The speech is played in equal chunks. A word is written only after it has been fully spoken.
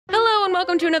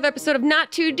welcome to another episode of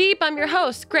Not Too Deep. I'm your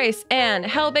host, Grace Ann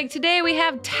Helbig. Today we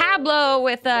have Tablo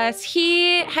with us.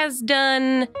 He has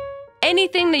done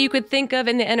anything that you could think of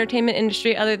in the entertainment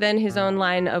industry other than his own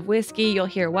line of whiskey. You'll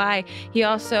hear why. He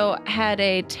also had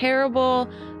a terrible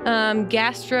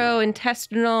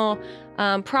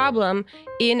gastrointestinal problem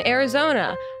in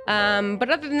Arizona.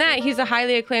 But other than that, he's a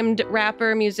highly acclaimed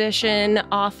rapper, musician,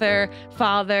 author,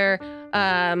 father,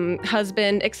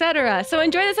 husband, etc. So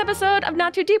enjoy this episode of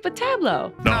Not Too Deep with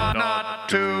Tablo. Not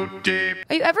too deep.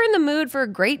 Are you ever in the mood for a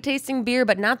great tasting beer,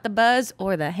 but not the buzz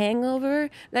or the hangover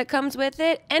that comes with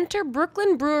it? Enter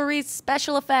Brooklyn Brewery's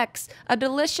Special Effects, a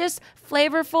delicious,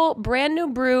 flavorful, brand new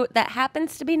brew that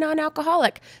happens to be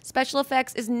non-alcoholic. Special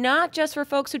Effects is not just for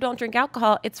folks who don't drink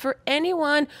alcohol. It's for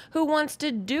anyone who wants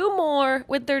to do more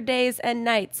with their days and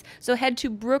nights. So head to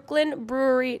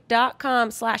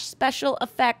brooklynbrewery.com/special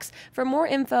effects for more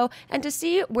info and to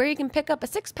see where you can pick up a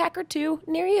 6-pack or 2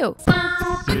 near you.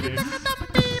 Not too deep.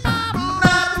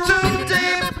 Not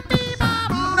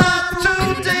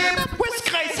too deep. With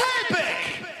Grace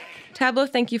Helbig. Tablo,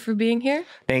 thank you for being here.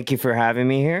 Thank you for having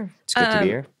me here. It's good to be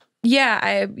here.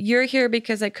 Yeah, you're here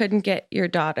because I couldn't get your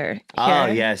daughter here. Oh,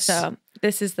 yes. So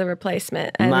this is the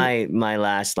replacement. And My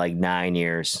last 9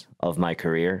 years of my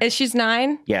career. she's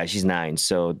 9? Yeah, she's 9.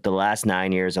 So the last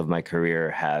 9 years of my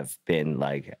career have been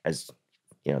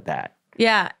that.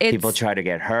 Yeah. People try to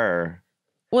get her.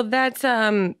 Well, that's,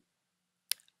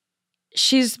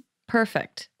 she's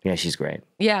perfect. Yeah, she's great.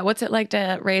 Yeah. What's it like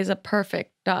to raise a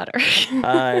perfect daughter?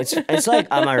 It's like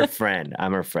I'm her friend.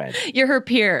 You're her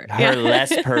peer. Her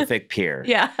less perfect peer.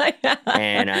 Yeah.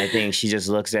 And I think she just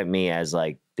looks at me as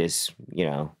this,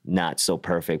 not so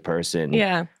perfect person.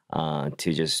 Yeah.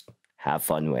 To just have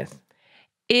fun with.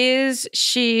 Is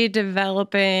she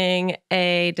developing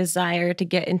a desire to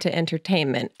get into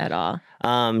entertainment at all?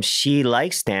 She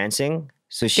likes dancing.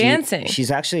 So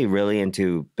she's actually really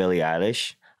into Billie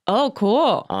Eilish. Oh,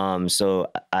 cool.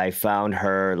 So I found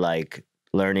her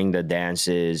learning the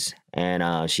dances,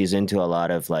 and she's into a lot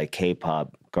of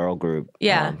K-pop girl group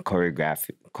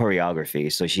choreography.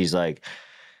 So she's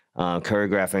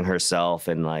choreographing herself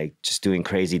and just doing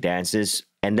crazy dances.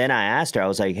 And then I asked her, I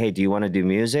was like, hey, do you want to do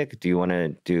music? Do you want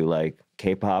to do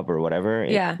K-pop or whatever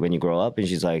when you grow up? And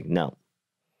she's like, no.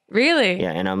 Really?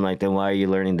 Yeah. And I'm like, then why are you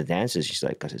learning the dances? She's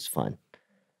like, because it's fun.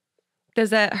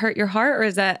 Does that hurt your heart, or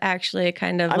is that actually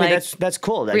kind of that's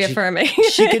cool. That reaffirming?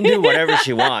 She can do whatever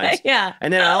she wants. Yeah.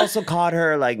 And then I also caught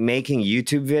her making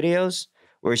YouTube videos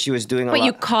where she was doing a lot. Wait,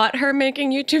 you caught her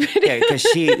making YouTube videos? Yeah, because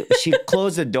she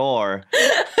closed the door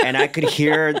and I could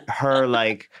hear her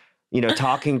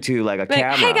talking to a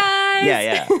camera. Hey guys.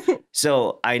 Yeah.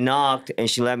 So I knocked and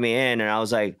she let me in and I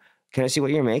was like, can I see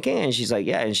what you're making? And she's like,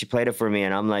 yeah. And she played it for me.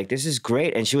 And I'm like, this is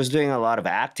great. And she was doing a lot of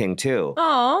acting too.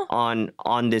 Aww.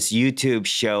 On this YouTube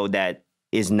show that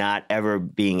is not ever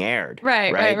being aired.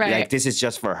 Right. This is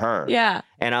just for her. Yeah.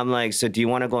 And I'm like, so do you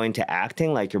want to go into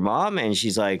acting like your mom? And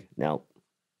she's like, no.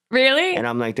 Really? And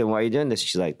I'm like, then why are you doing this?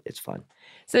 She's like, it's fun.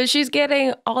 So she's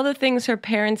getting all the things her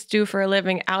parents do for a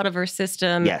living out of her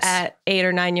system at 8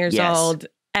 or 9 years old.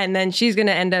 And then she's going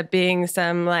to end up being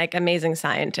some amazing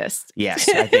scientist. Yes,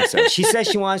 I think so. She says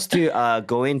she wants to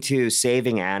go into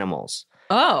saving animals.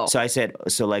 Oh. So I said,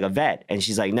 so a vet. And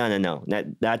she's like, no,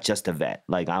 not just a vet.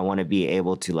 I want to be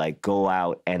able to go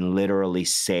out and literally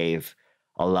save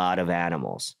a lot of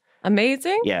animals.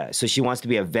 Amazing. Yeah. So she wants to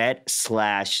be a vet /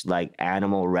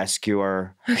 animal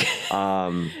rescuer.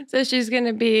 So she's going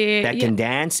to be... That can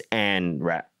dance and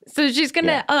rap. So she's going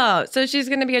to... so she's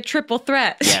going to be a triple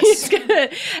threat. Yes. She's going to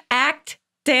act,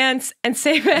 dance, and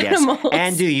save animals. Yes.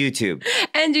 And do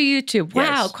YouTube. Wow.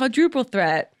 Yes. Quadruple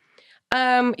threat.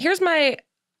 Here's my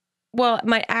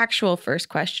actual first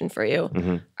question for you.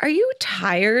 Mm-hmm. Are you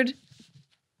tired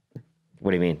What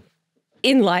do you mean?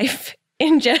 in life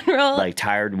in general?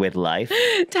 Tired with life?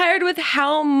 Tired with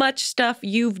how much stuff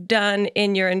you've done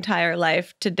in your entire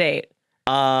life to date?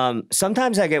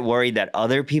 Sometimes I get worried that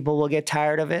other people will get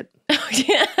tired of it.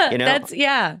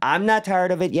 Yeah. I'm not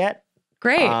tired of it yet.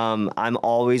 Great. I'm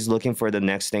always looking for the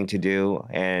next thing to do,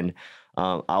 and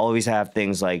I always have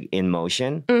things in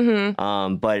motion.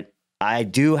 Mm-hmm. But I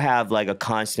do have a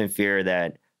constant fear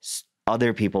that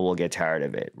other people will get tired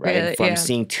of it, right? Really? From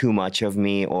seeing too much of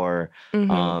me, or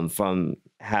from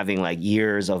having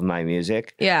years of my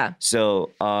music. Yeah.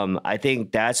 So I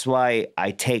think that's why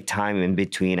I take time in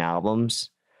between albums.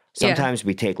 Sometimes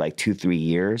we take 2-3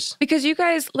 years. Because you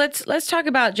guys, let's talk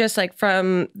about just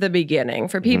from the beginning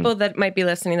for people that might be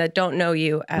listening that don't know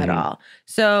you at all.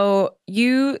 So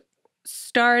you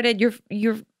started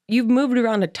you've moved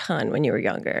around a ton when you were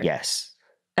younger. Yes.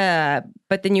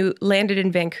 But then you landed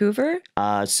in Vancouver?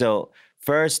 So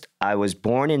first I was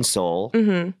born in Seoul,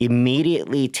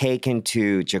 immediately taken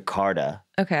to Jakarta,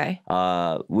 Okay.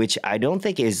 which I don't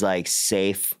think is like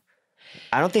safe.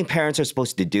 I don't think parents are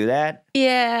supposed to do that.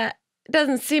 Yeah, it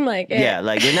doesn't seem like it. Yeah,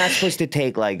 like you're not supposed to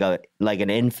take like an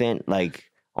infant like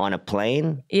on a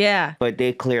plane. Yeah. But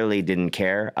they clearly didn't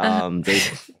care. They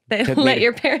took let me-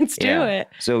 your parents do it.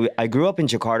 So I grew up in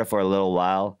Jakarta for a little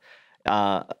while.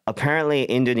 Apparently,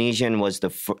 Indonesian was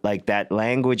that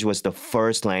language was the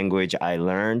first language I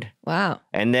learned. Wow.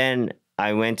 And then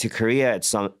I went to Korea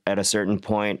at a certain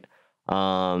point,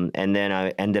 and then I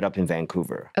ended up in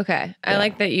Vancouver. Okay. I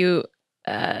like that you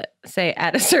say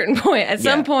at a certain point. At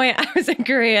some point, I was in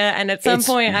Korea, and at some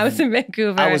point, I was in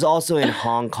Vancouver. I was also in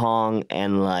Hong Kong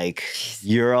and like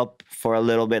Europe for a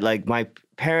little bit. Like my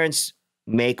parents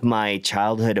make my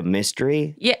childhood a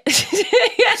mystery. Yeah.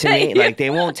 To me, like they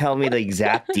won't tell me the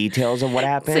exact details of what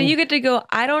happened. So you get to go,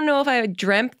 I don't know if I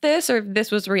dreamt this or if this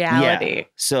was reality. Yeah.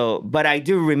 So, but I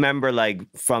do remember like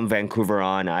from Vancouver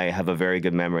on, I have a very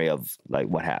good memory of like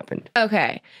what happened.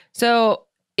 Okay. So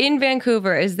in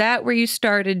Vancouver, is that where you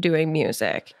started doing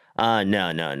music?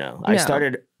 No. I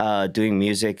started doing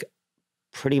music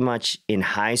pretty much in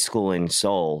high school in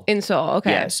Seoul. In Seoul,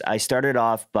 okay. Yes. I started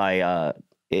off by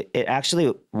it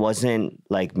actually wasn't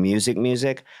like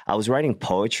music. I was writing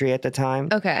poetry at the time.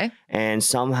 Okay. And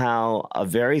somehow a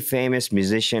very famous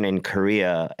musician in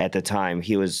Korea at the time,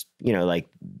 he was, like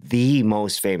the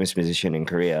most famous musician in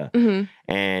Korea.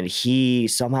 And he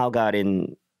somehow got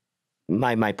in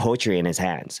my poetry in his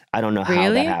hands. I don't know how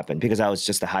that happened because I was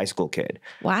just a high school kid.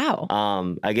 Wow.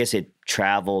 I guess it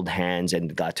traveled hands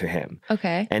and got to him.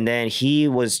 Okay. And then he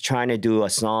was trying to do a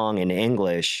song in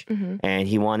English and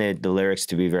he wanted the lyrics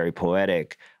to be very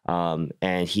poetic.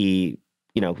 And he,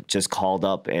 just called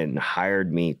up and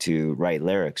hired me to write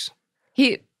lyrics.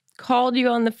 He called you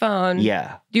on the phone.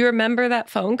 Yeah. Do you remember that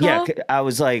phone call? Yeah, I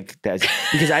was like, that's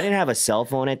because I didn't have a cell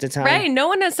phone at the time. Right. No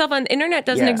one has cell phone. Internet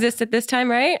doesn't exist at this time,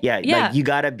 right? Yeah. Like you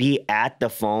got to be at the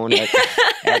phone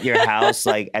at your house,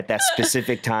 like at that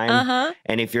specific time.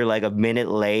 And if you're like a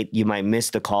minute late, you might miss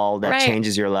the call that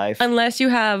changes your life. Unless you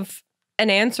have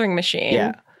an answering machine.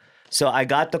 Yeah. So I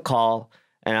got the call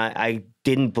and I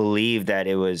didn't believe that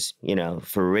it was,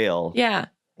 for real. Yeah.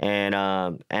 And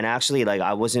actually, like,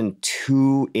 I wasn't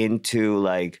too into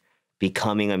like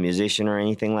becoming a musician or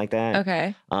anything like that.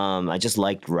 Okay. I just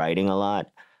liked writing a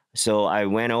lot. So I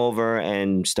went over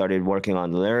and started working on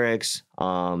the lyrics.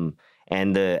 And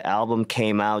the album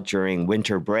came out during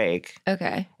winter break.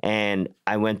 Okay. And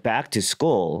I went back to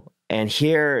school. And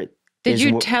here Did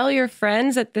you tell your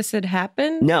friends that this had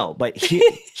happened? No, but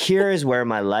here is where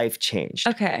my life changed.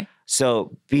 Okay.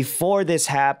 So before this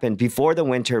happened, before the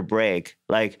winter break,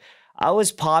 like I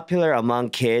was popular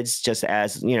among kids just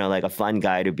as, like a fun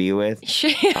guy to be with.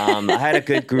 I had a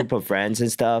good group of friends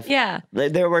and stuff. Yeah.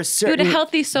 There were certain... You had a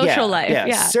healthy social life.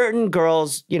 Yeah. Certain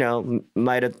girls,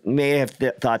 may have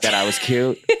thought that I was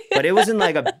cute, but I wasn't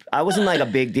like a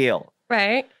big deal.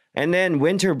 Right. And then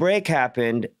winter break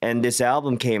happened and this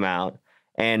album came out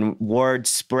and word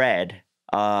spread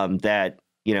that,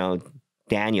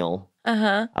 Daniel...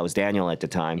 I was Daniel at the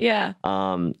time. Yeah.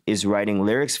 Is writing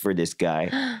lyrics for this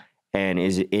guy and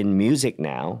is in music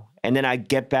now. And then I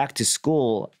get back to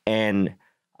school and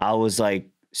I was like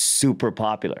super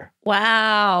popular.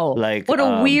 Wow. Like what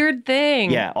a weird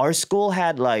thing. Yeah. Our school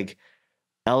had like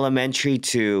elementary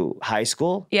to high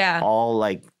school. Yeah.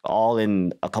 All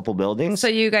in a couple buildings. So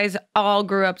you guys all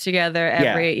grew up together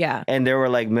And there were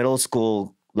like middle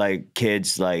school like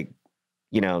kids like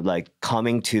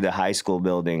coming to the high school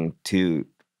building to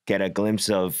get a glimpse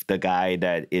of the guy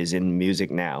that is in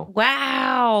music now.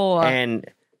 Wow. And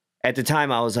at the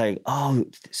time I was like, oh,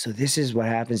 so this is what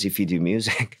happens if you do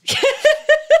music.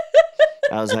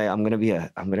 I was like, I'm gonna be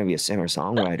a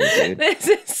singer-songwriter, dude.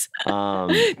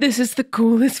 This is the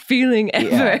coolest feeling ever.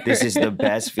 Yeah, this is the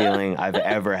best feeling I've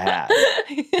ever had.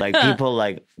 Like people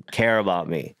like care about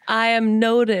me. I am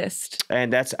noticed.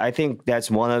 And I think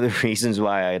that's one of the reasons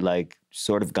why I like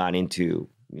sort of got into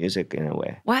music in a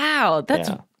way. Wow, that's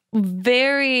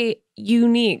very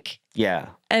unique. Yeah.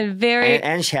 And very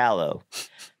and shallow.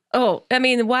 Oh, I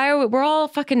mean, we're all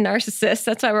fucking narcissists.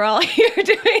 That's why we're all here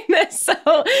doing this. So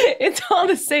it's all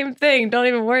the same thing. Don't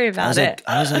even worry about it.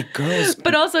 I was like, girls,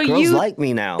 but also girls like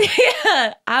me now.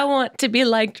 Yeah, I want to be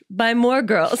liked by more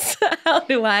girls. How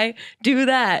do I do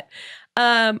that?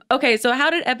 Okay, so how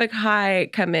did Epik High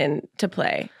come in to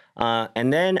play?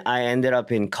 And then I ended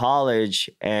up in college,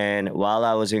 and while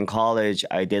I was in college,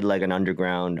 I did like an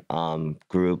underground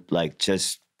group, like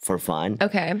just for fun.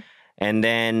 Okay. And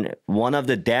then one of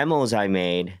the demos I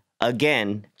made,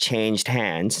 again, changed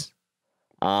hands.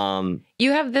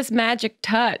 You have this magic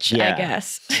touch, I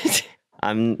guess.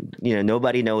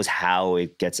 Nobody knows how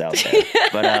it gets out there.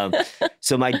 But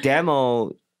so my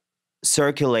demo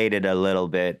circulated a little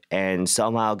bit and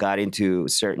somehow got into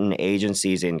certain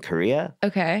agencies in Korea.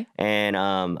 Okay. And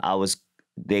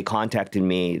they contacted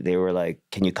me. They were like,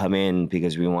 "Can you come in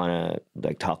because we want to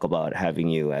like talk about having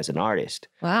you as an artist."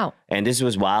 Wow. And this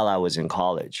was while I was in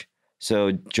college.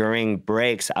 So during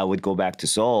breaks, I would go back to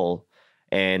Seoul,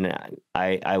 and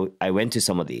I went to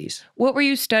some of these. What were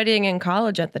you studying in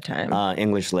college at the time?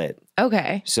 English lit.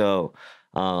 Okay. So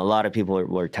a lot of people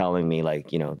were telling me,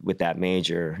 like, with that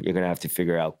major, you're going to have to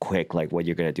figure out quick, like, what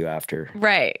you're going to do after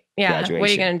graduation. What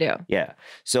are you going to do? Yeah.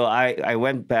 So I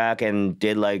went back and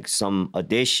did, like, some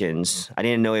auditions. I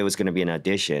didn't know it was going to be an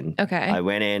audition. Okay. I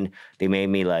went in. They made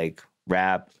me, like,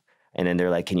 rap. And then they're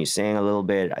like, "Can you sing a little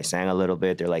bit?" I sang a little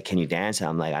bit. They're like, "Can you dance?"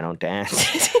 I'm like, "I don't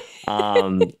dance."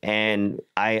 And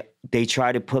they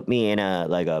tried to put me in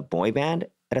a boy band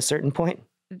at a certain point.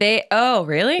 Oh,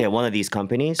 really? Yeah, one of these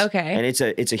companies. Okay. And it's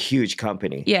a huge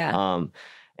company. Yeah.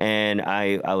 And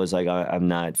I was like, I'm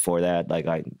not for that. Like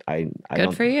I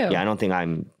Good for you. Yeah, I don't think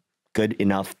I'm good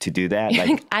enough to do that.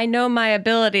 Like, I know my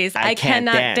abilities. I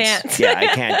cannot dance. Yeah, I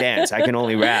can't dance. I can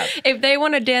only rap. If they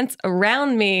want to dance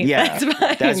around me, that's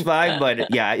fine. That's fine.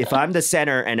 But yeah, if I'm the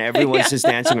center and everyone's just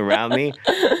dancing around me.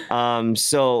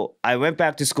 So I went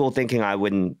back to school thinking I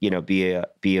wouldn't, be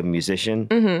a musician.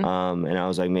 Mm-hmm. And I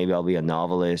was like, maybe I'll be a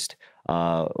novelist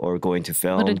or going to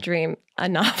film. What a dream. A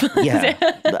novelist. Yeah.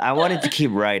 I wanted to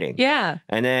keep writing. Yeah.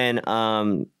 And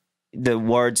then the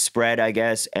word spread, I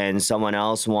guess, and someone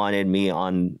else wanted me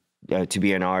on to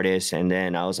be an artist. And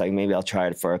then I was like, maybe I'll try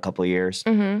it for a couple of years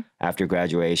after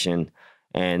graduation.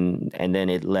 And then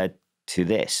it led to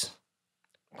this.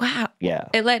 Wow. Yeah.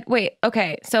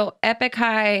 Okay. So Epik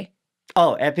High.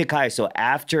 Oh, Epik High. So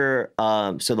after,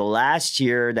 so the last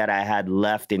year that I had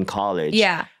left in college,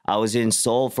 I was in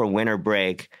Seoul for winter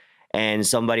break, and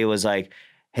somebody was like,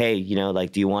 "Hey,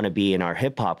 like, do you want to be in our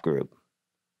hip hop group?"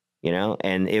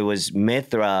 And it was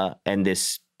Mithra and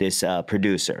this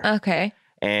producer. Okay.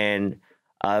 And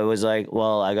I was like,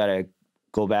 well, I gotta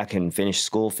go back and finish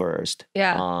school first.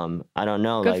 Yeah. I don't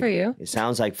know. Good for you. It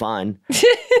sounds like fun.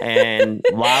 And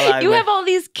while you have all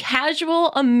these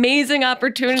casual, amazing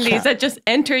opportunities that just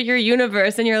enter your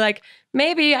universe, and you're like,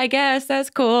 maybe, I guess, that's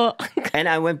cool. And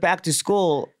I went back to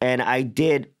school, and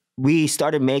we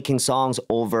started making songs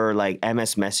over like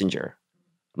MS Messenger.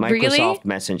 Microsoft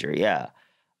Messenger, yeah.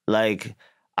 Like,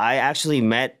 I actually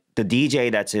met the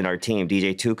DJ that's in our team,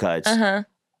 DJ Two Cuts. I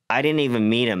didn't even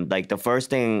meet him. Like, the first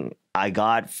thing I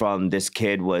got from this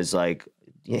kid was like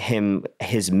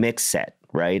his mix set,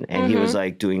 right? And he was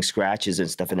like doing scratches and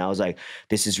stuff. And I was like,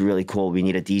 this is really cool. We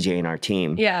need a DJ in our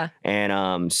team. Yeah.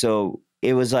 And so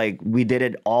it was like we did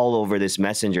it all over this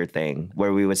messenger thing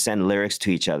where we would send lyrics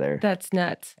to each other. That's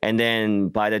nuts. And then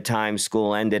by the time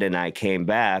school ended and I came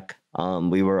back,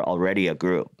 we were already a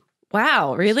group.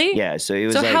 Wow, really? Yeah, so it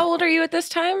was. So how old are you at this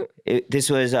time? This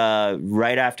was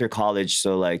right after college,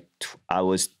 so like I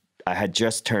had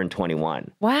just turned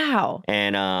 21. Wow.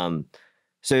 And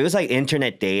so it was like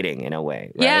internet dating in a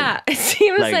way, right? Yeah, it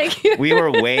seems like we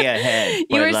were way ahead.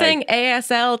 You were saying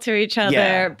ASL to each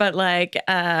other, but like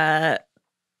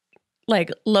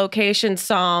location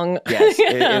song. Yes,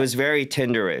 it was very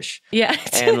Tinderish. Yeah.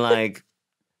 And like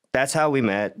that's how we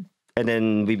met. And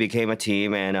then we became a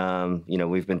team, and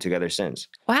we've been together since.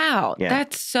 Wow,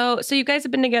 that's so you guys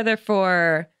have been together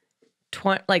for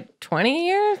 20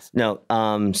 years? No,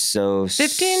 so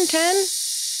 15, 10?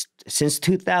 Since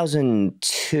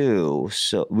 2002.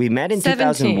 So we met in 17.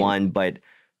 2001, but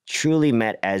truly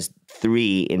met as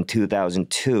 3 in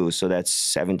 2002. So that's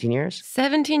 17 years.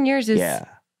 17 years is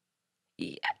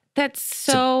that's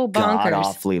so bonkers. God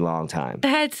awfully long time.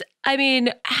 That's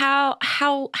how?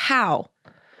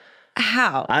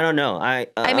 How? I don't know. I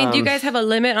mean, do you guys have a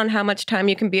limit on how much time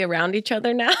you can be around each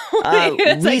other now?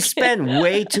 We spend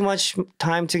way too much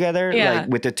time together, like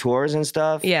with the tours and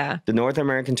stuff. Yeah. The North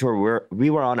American tour, we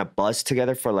were on a bus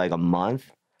together for like a month.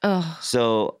 Oh.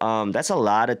 So that's a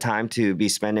lot of time to be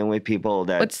spending with people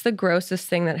that... What's the grossest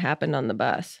thing that happened on the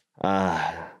bus?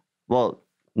 Well,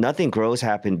 nothing gross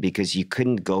happened because you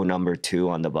couldn't go number 2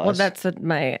 on the bus. Well, that's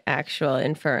my actual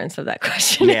inference of that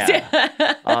question. Yeah.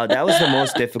 That was the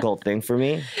most difficult thing for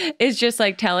me. It's just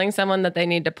like telling someone that they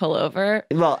need to pull over.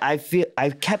 Well, I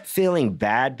kept feeling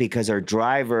bad because our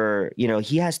driver,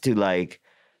 he has to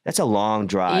that's a long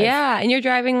drive. Yeah. And you're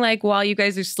driving while you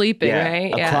guys are sleeping,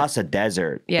 right? Across a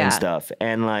desert and stuff.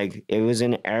 And it was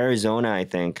in Arizona, I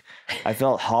think. I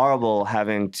felt horrible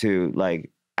having to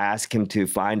ask him to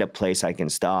find a place I can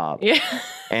stop. Yeah.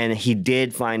 And he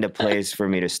did find a place for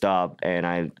me to stop. And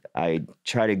I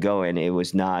tried to go, and it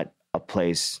was not a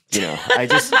place, I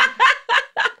just,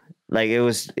 like, it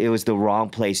was the wrong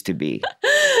place to be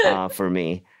for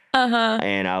me.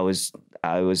 And I was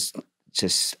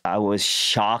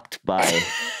shocked by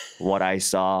what I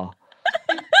saw.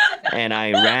 And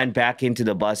I ran back into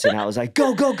the bus, and I was like,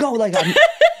 go, go, go. Like,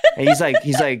 and he's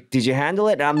like, did you handle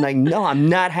it? And I'm like, no, I'm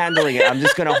not handling it. I'm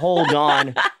just going to hold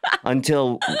on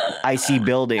until I see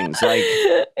buildings. Like,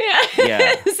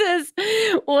 yeah. This is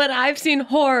what I've seen,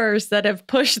 horrors that have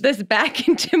pushed this back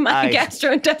into my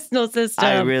gastrointestinal system.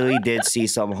 I really did see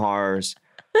some horrors.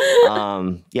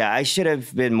 Yeah, I should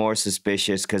have been more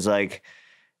suspicious, because, like,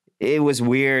 it was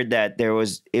weird that it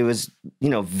was,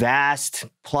 vast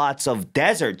plots of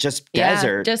desert, just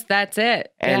desert. Just that's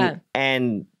it.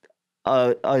 And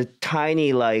a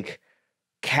tiny, like,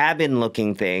 cabin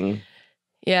looking thing.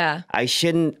 Yeah. I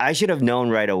should have known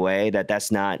right away that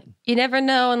that's not. You never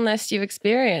know unless you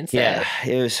experience it. Yeah,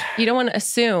 it was. You don't want to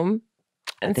assume.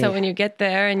 And so when you get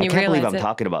there and you realize, I can't believe I'm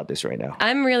talking about this right now.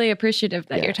 I'm really appreciative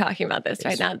that you're talking about this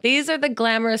right now. These are the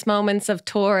glamorous moments of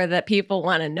tour that people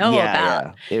want to know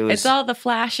about. Yeah. It's all the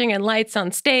flashing and lights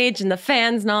on stage and the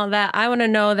fans and all that. I want to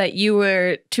know that you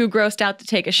were too grossed out to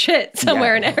take a shit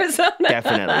somewhere in Arizona.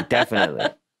 Definitely.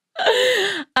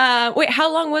 Wait,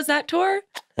 how long was that tour?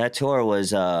 That tour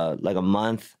was like a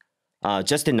month.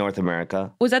 Just in North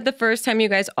America. Was that the first time you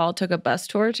guys all took a bus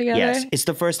tour together? Yes, it's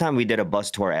the first time we did a bus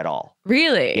tour at all.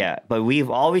 Really? Yeah, but we've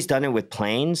always done it with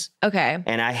planes. Okay.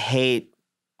 And I hate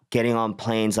getting on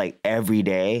planes like every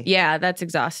day. Yeah, that's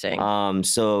exhausting.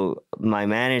 So my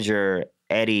manager,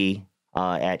 Eddie,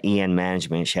 at EN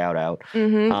Management, shout out.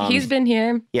 Mm-hmm. He's been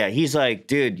here. Yeah, he's like,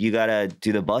 dude, you gotta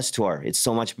do the bus tour. It's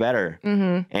so much better.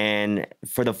 Mm-hmm. And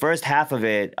for the first half of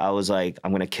it, I was like,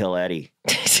 I'm gonna kill Eddie.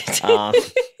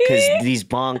 Because these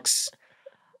bunks,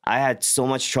 I had so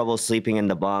much trouble sleeping in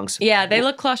the bunks. Yeah, they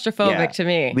look claustrophobic to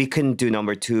me. We couldn't do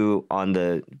number 2 on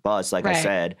the bus, like I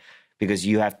said, because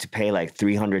you have to pay like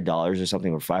 $300 or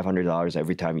something, or $500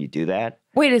 every time you do that.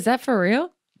 Wait, is that for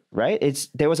real? Right?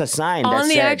 There was a sign on that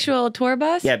the said, actual tour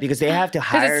bus? Yeah, because they have to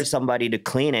hire somebody to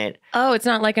clean it. Oh, it's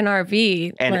not like an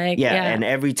RV. And and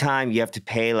every time you have to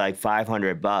pay like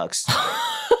 $500.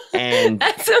 And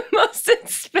that's the most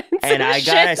expensive. And I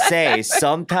gotta say,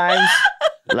 sometimes,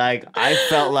 like, I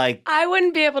felt like I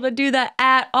wouldn't be able to do that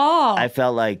at all. I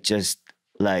felt like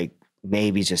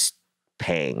maybe just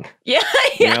paying. Yeah.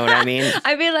 You know what I mean?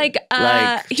 I'd be like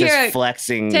here, just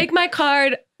flexing. Take my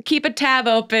card. Keep a tab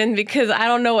open because I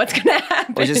don't know what's gonna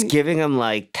happen. Or just giving them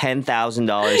like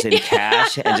 $10,000 in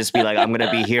cash and just be like, I'm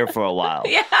gonna be here for a while.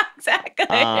 Yeah, exactly.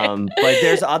 But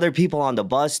there's other people on the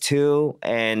bus too,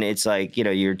 and it's like,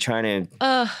 you're trying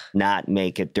to not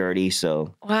make it dirty.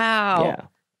 So wow,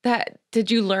 yeah. Did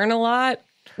you learn a lot?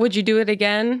 Would you do it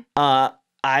again?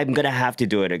 I'm gonna have to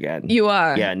do it again. You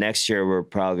are? Yeah, next year we're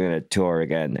probably gonna tour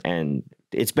again, and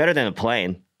it's better than a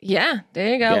plane. Yeah,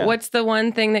 there you go. Yeah. What's the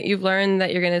one thing that you've learned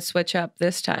that you're going to switch up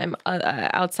this time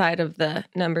outside of the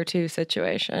number 2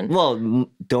 situation? Well,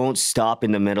 don't stop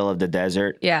in the middle of the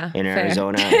desert in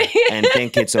Arizona and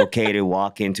think it's okay to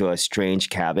walk into a strange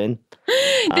cabin.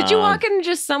 Did you walk into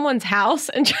just someone's house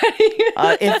and try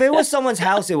to... if it was someone's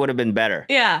house, it would have been better.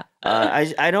 Yeah.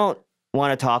 I don't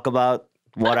want to talk about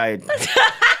what I...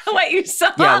 what you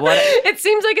saw. Yeah, it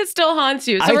seems like it still haunts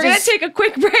you. So we're going to take a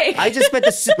quick break. I just spent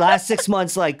the last 6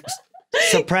 months like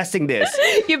suppressing this.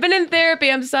 You've been in therapy.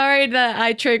 I'm sorry that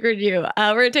I triggered you.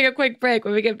 We're going to take a quick break.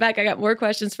 When we get back, I got more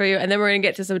questions for you. And then we're going to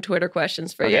get to some Twitter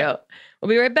questions for you. We'll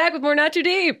be right back with more Not Too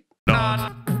Deep.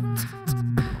 Not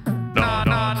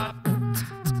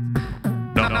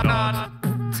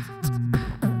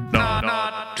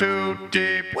Too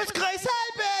Deep with Grace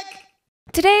Helbig.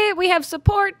 Today, we have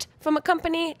support from a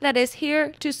company that is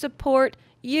here to support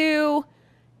you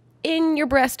in your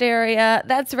breast area.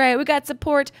 That's right. We got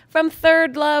support from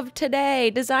Third Love today.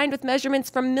 Designed with measurements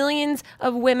from millions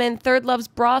of women, Third Love's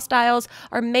bra styles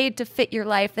are made to fit your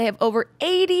life. They have over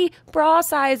 80 bra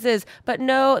sizes, but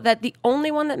know that the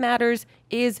only one that matters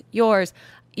is yours.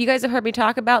 You guys have heard me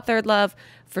talk about Third Love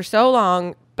for so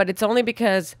long, but it's only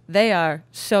because they are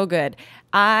so good.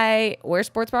 I wear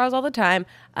sports bras all the time.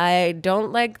 I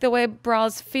don't like the way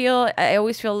bras feel. I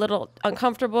always feel a little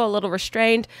uncomfortable, a little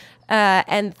restrained.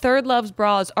 And Third Love's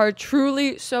bras are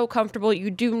truly so comfortable. You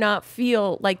do not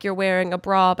feel like you're wearing a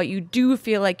bra, but you do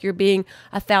feel like you're being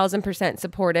 1,000%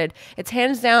 supported. It's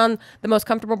hands down the most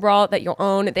comfortable bra that you'll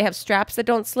own. They have straps that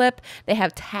don't slip. They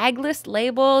have tagless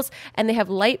labels, and they have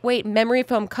lightweight memory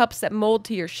foam cups that mold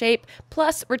to your shape.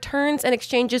 Plus, returns and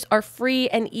exchanges are free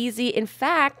and easy. In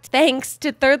fact, thanks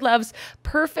to Third Love's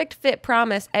perfect fit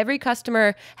promise, every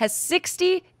customer has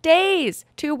 60 days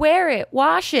to wear it,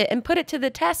 wash it, and put it to the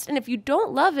test. And if you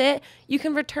don't love it, you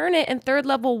can return it and Third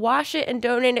Love will wash it and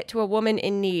donate it to a woman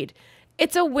in need.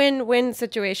 It's a win-win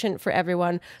situation for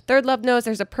everyone. Third Love knows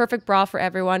there's a perfect bra for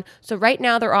everyone. So right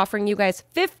now they're offering you guys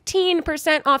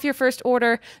 15% off your first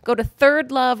order. Go to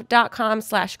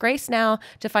thirdlove.com/grace now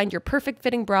to find your perfect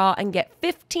fitting bra and get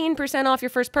 15% off your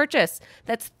first purchase.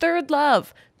 That's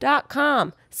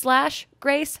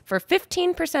thirdlove.com/grace for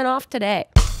 15% off today.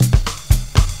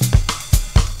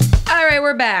 All right,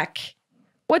 we're back.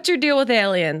 What's your deal with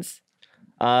aliens?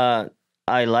 I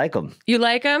like them. You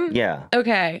like them? Yeah.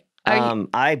 Okay.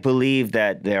 I believe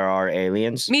that there are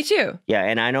aliens. Me too. Yeah,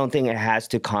 and I don't think it has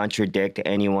to contradict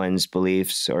anyone's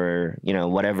beliefs or,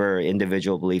 whatever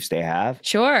individual beliefs they have.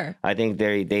 Sure. I think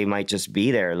they might just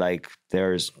be there. Like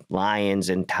there's lions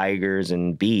and tigers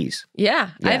and bees.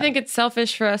 Yeah. I think it's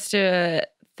selfish for us to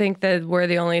think that we're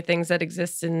the only things that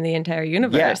exist in the entire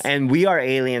universe. Yeah, and we are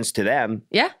aliens to them.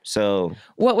 Yeah. So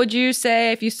what would you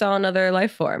say if you saw another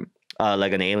life form?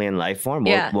 Like an alien life form?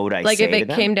 Yeah. What would I say like if it to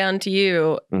them? came down to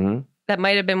you, that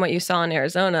might have been what you saw in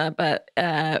Arizona, but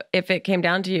if it came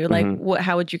down to you, like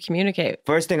how would you communicate?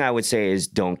 First thing I would say is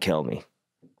don't kill me.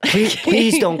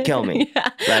 Please don't kill me. Yeah.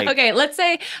 Like, okay, let's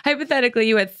say hypothetically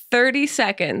you had 30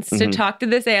 seconds to talk to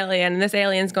this alien, and this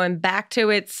alien's going back to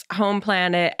its home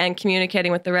planet and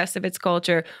communicating with the rest of its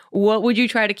culture. What would you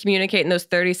try to communicate in those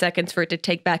 30 seconds for it to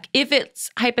take back if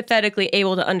it's hypothetically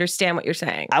able to understand what you're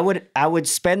saying? I would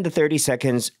spend the 30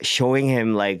 seconds showing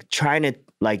him, like, trying to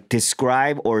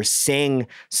describe or sing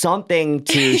something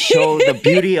to show the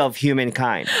beauty of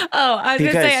humankind. Oh, I was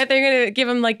going to say, I think you're going to give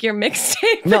him like your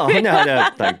mixtape. No,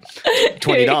 like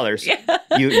 $20. Yeah.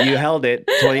 You held it,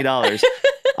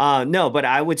 $20. No, but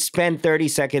I would spend 30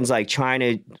 seconds like trying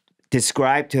to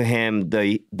describe to him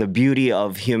the beauty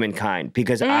of humankind,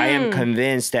 because I am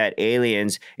convinced that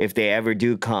aliens, if they ever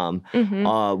do come,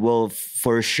 will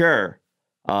for sure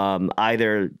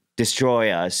either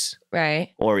destroy us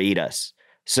or eat us.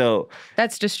 So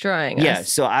that's destroying us. Yeah,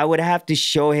 so I would have to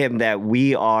show him that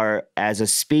we are, as a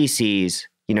species,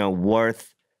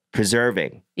 worth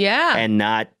preserving. Yeah. And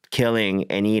not killing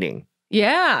and eating.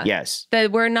 Yeah. Yes.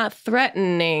 That we're not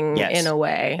threatening in a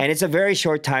way. And it's a very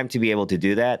short time to be able to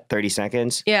do that, 30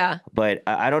 seconds. Yeah. But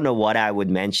I don't know what I would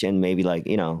mention. Maybe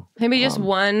maybe just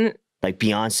one. Like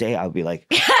Beyonce, I would be like.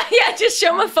 Yeah, just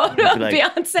show him a photo of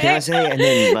Beyonce. Beyonce, and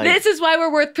then this is why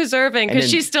we're worth preserving, because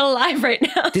she's still alive right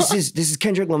now. This is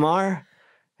Kendrick Lamar.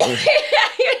 You're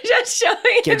just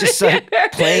showing just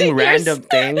playing random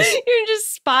things. You're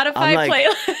just Spotify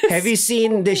playlists. Have you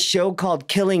seen this show called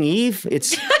Killing Eve?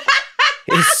 It's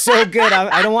so good.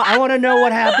 I want to know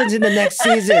what happens in the next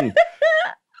season.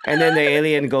 And then the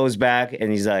alien goes back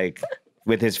and he's like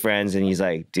with his friends and he's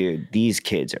like, dude, these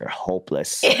kids are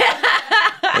hopeless.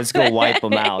 Let's go wipe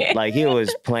them out. Like, he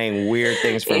was playing weird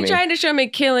things for me. You're trying to show me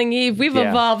Killing Eve. We've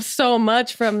evolved so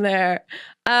much from there.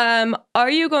 Are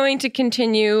you going to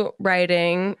continue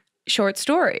writing short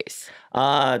stories?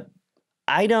 I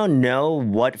don't know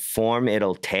what form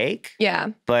it'll take.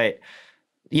 Yeah. But,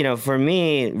 for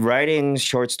me, writing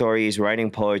short stories,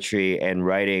 writing poetry, and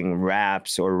writing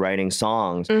raps or writing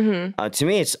songs, to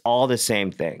me, it's all the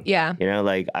same thing. Yeah.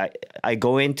 I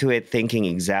go into it thinking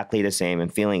exactly the same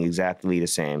and feeling exactly the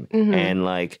same. And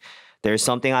there's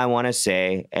something I want to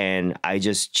say, and I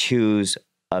just choose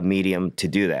a medium to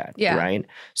do that. Yeah. Right.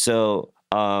 So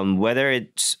whether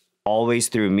it's always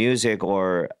through music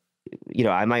or,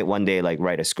 I might one day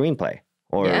write a screenplay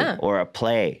or a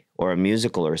play or a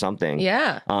musical or something.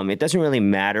 Yeah. It doesn't really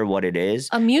matter what it is.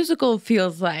 A musical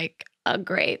feels like a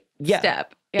great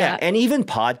step. Yeah. And even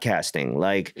podcasting.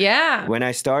 When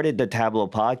I started the Tablo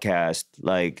podcast,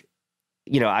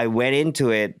 I went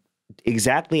into it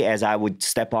exactly as I would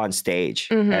step on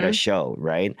stage at a show,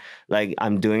 right?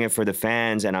 I'm doing it for the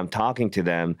fans and I'm talking to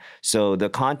them. So the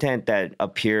content that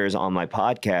appears on my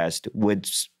podcast would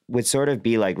sort of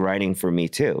be like writing for me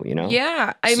too,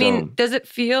 Yeah. I mean, does it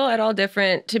feel at all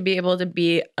different to be able to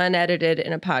be unedited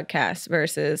in a podcast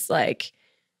versus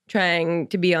trying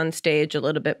to be on stage a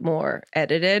little bit more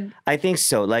edited? I think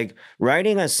so.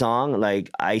 Writing a song,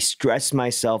 I stress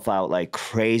myself out like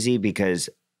crazy because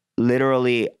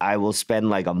literally I will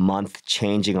spend a month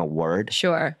changing a word.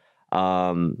 Sure.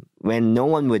 When no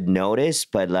one would notice,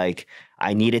 but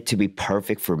I need it to be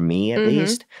perfect for me at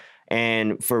least.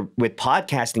 And with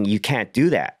podcasting, you can't do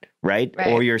that, right?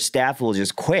 Or your staff will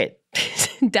just quit.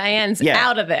 Diane's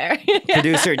out of there.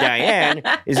 Producer Diane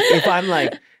is if I'm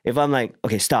like,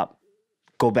 okay, stop.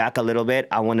 Go back a little bit.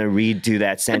 I want to redo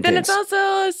that sentence. But then it's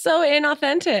also so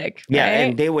inauthentic. Yeah, right?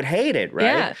 and they would hate it, right?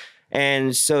 Yeah.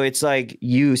 And so it's like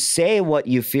you say what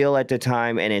you feel at the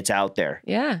time and it's out there.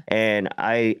 Yeah. And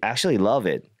I actually love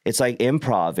it. It's like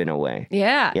improv in a way.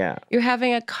 Yeah. Yeah. You're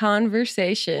having a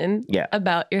conversation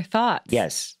about your thoughts.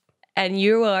 Yes. And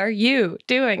you are you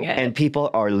doing it. And people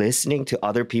are listening to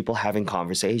other people having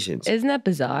conversations. Isn't that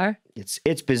bizarre?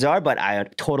 It's bizarre, but I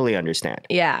totally understand.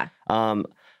 Yeah.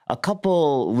 A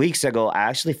couple weeks ago, I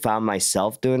actually found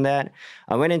myself doing that.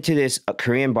 I went into this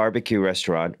Korean barbecue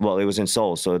restaurant. Well, it was in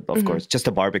Seoul, so of course, just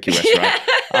a barbecue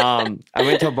restaurant. I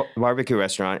went to a barbecue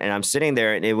restaurant, and I'm sitting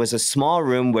there, and it was a small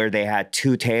room where they had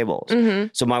 2 tables.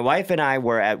 So my wife and I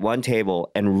were at one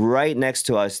table, and right next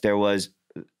to us, there was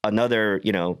another,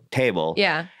 table.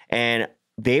 Yeah. And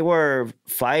they were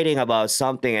fighting about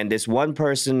something, and this one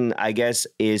person, I guess,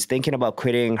 is thinking about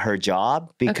quitting her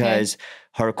job because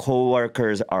her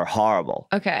coworkers are horrible.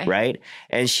 Okay. Right?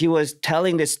 And she was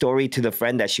telling this story to the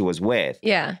friend that she was with.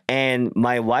 Yeah. And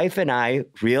my wife and I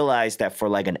realized that for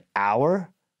like an hour,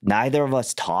 neither of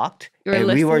us talked. And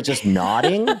we were just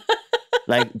nodding.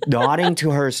 Like nodding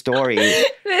to her story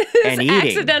and eating.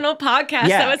 Accidental podcast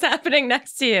that was happening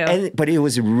next to you. But it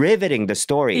was riveting, the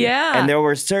story. Yeah. And there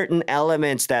were certain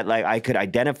elements that like I could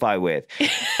identify with.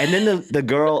 And then the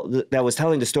girl that was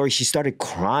telling the story, she started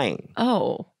crying.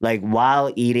 Oh. Like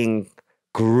while eating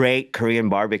great Korean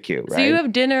barbecue, right? So you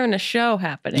have dinner and a show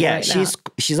happening right now.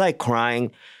 She's like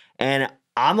crying. And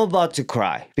I'm about to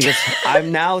cry because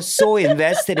I'm now so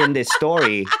invested in this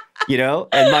story,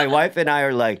 And my wife and I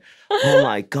are like, oh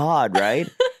my God, right?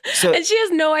 So, and she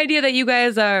has no idea that you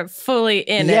guys are fully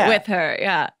in it with her.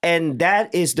 Yeah. And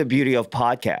that is the beauty of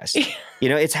podcasts.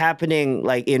 It's happening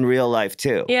like in real life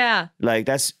too. Yeah. Like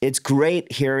it's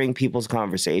great hearing people's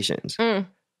conversations.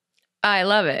 I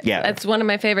love it. Yeah. That's one of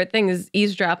my favorite things is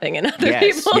eavesdropping in other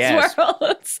people's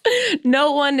worlds.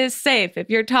 No one is safe. If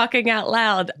you're talking out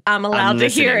loud, I'm allowed to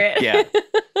hear it. Yeah.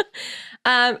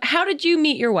 How did you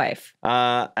meet your wife?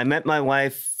 I met my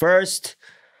wife first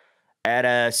at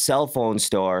a cell phone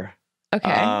store.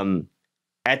 Okay.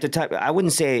 At the time, I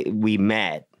wouldn't say we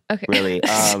met. Okay. Really.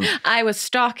 I was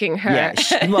stalking her.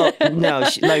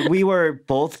 Yeah. Like we were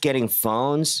both getting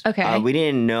phones. Okay. We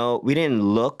didn't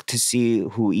look to see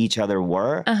who each other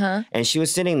were. And she was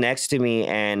sitting next to me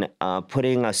and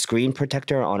putting a screen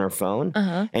protector on her phone.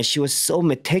 And she was so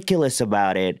meticulous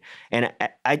about it. And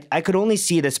I could only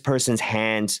see this person's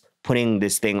hands putting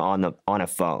this thing on a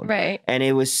phone. Right. And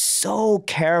it was so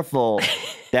careful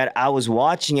that I was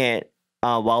watching it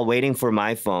while waiting for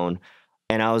my phone.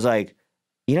 And I was like,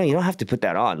 you don't have to put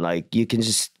that on. Like, you can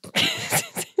just,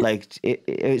 like,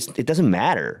 it doesn't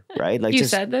matter, right? Like, you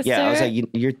said this to her? I was like,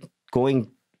 you're going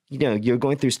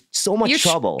through so much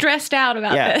trouble. You're stressed out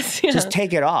about this. Just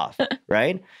take it off,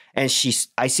 right? And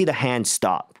I see the hand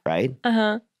stop, right?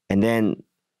 And then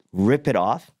rip it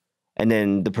off. And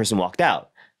then the person walked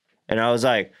out. And I was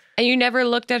like. And you never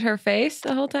looked at her face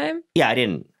the whole time? Yeah, I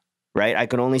didn't. Right? I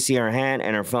could only see her hand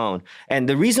and her phone. And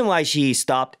the reason why she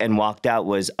stopped and walked out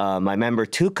was my member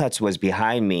Two Cuts was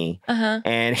behind me.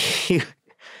 And he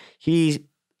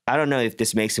I don't know if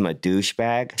this makes him a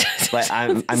douchebag, but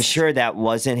I'm sure that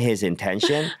wasn't his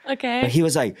intention. Okay. But he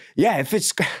was like, yeah, if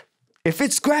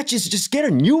it scratches, just get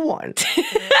a new one.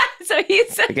 So he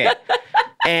said. Okay.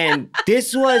 And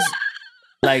this was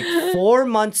like 4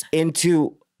 months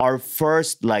into our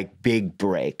first like big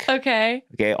break. Okay.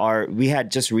 We had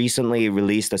just recently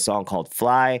released a song called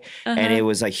Fly, and it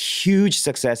was a huge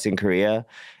success in Korea.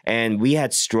 And we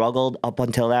had struggled up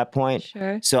until that point.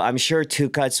 Sure. So I'm sure Two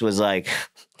Cuts was like,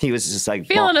 he was just like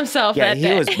feeling himself. Yeah, that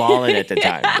day. He was balling at the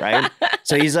time, right?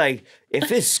 So he's like,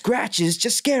 if it scratches,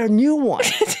 just get a new one.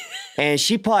 And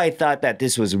she probably thought that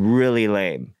this was really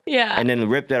lame. Yeah. And then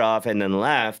ripped it off and then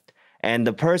left. And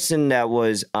the person that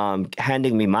was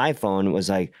handing me my phone was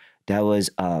like, that was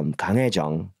Kang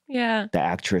Hae-jung, the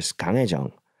actress Kang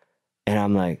Hae-jung. And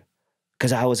I'm like,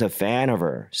 because I was a fan of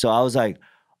her. So I was like,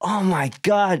 oh my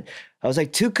God. I was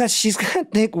like, Two Cuts, she's going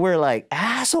to think we're like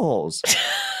assholes.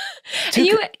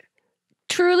 You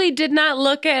truly did not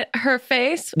look at her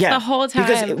face the whole time?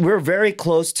 Because we're very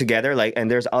close together. Like, and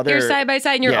there's other. You're side by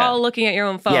side and you're all looking at your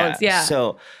own phones. Yeah.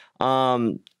 So,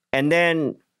 and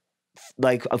then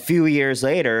like a few years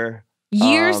later.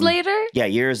 Years later? Yeah,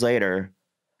 years later.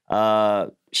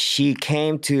 She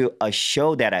came to a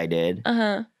show that I did.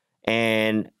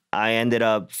 And I ended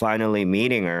up finally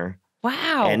meeting her.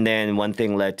 Wow. And then one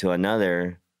thing led to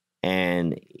another.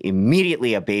 And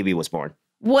immediately a baby was born.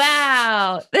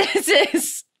 Wow. This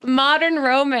is modern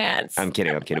romance. I'm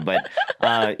kidding.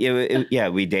 But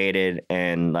we dated.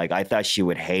 And like I thought she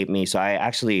would hate me. So I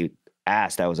actually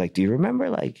asked. I was like, do you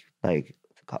remember like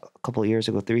a a couple of years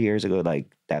ago, 3 years ago, like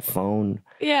that phone.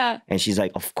 Yeah. And she's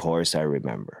like, of course I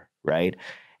remember, right?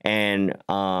 And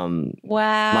wow.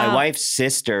 my wife's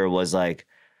sister was like,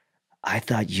 I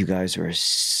thought you guys were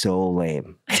so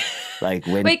lame. Like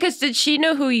when Wait, because did she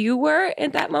know who you were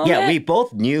at that moment? Yeah, we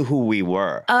both knew who we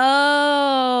were.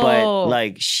 Oh. But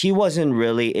like she wasn't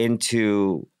really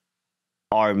into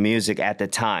our music at the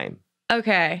time.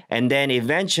 Okay. And then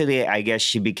eventually I guess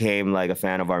she became like a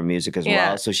fan of our music as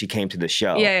well. So she came to the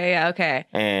show. Yeah, okay.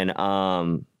 And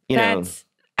you know,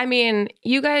 I mean,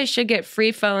 you guys should get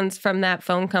free phones from that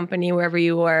phone company wherever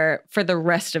you were for the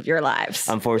rest of your lives.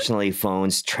 Unfortunately,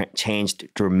 phones changed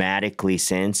dramatically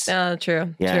since. Oh,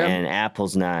 true. Yeah, true. and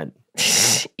Apple's not.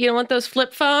 You don't want those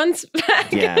flip phones?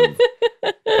 Yeah.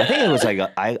 I think it was like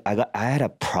I had a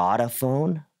Prada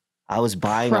phone. I was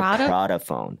buying a Prada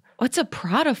phone. What's a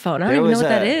Prada phone? I don't even know what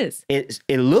that is.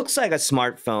 It looks like a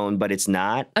smartphone, but it's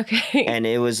not. Okay. And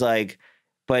it was like,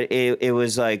 but it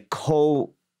was like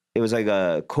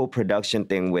a co-production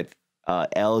thing with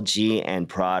LG and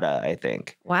Prada, I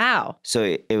think. Wow. So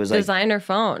it was like designer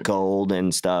phone, gold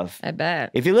and stuff. I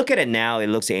bet. If you look at it now, it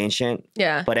looks ancient.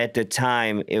 Yeah. But at the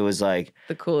time, it was like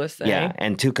the coolest thing. Yeah.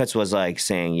 And Two Cuts was like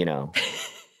saying, you know,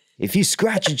 if you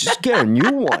scratch it, just get a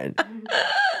new one.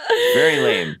 Very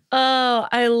lame. Oh,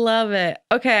 I love it.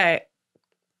 Okay.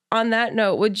 On that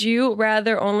note, would you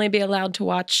rather only be allowed to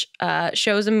watch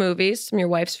shows and movies from your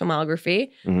wife's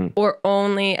filmography, or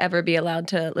only ever be allowed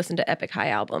to listen to Epik High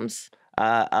albums?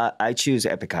 I choose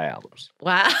Epik High albums.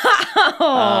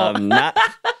 Wow.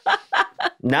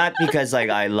 Not because like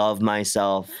I love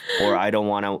myself or I don't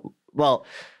want to. Well,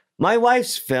 my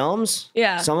wife's films.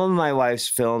 Yeah. Some of my wife's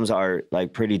films are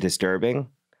like pretty disturbing.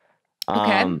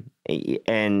 Okay.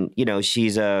 And you know,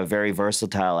 she's a very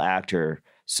versatile actor.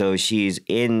 So she's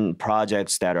in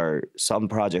projects some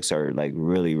projects are like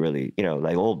really, really, you know,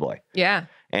 like Old Boy. Yeah.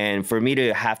 And for me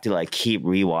to have to like keep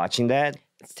rewatching that.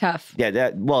 It's tough. Yeah,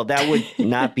 that would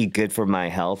not be good for my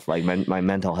health, like my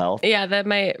mental health. Yeah, that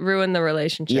might ruin the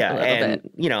relationship a little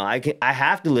bit. You know, I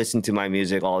have to listen to my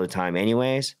music all the time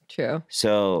anyways. True.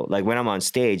 So like when I'm on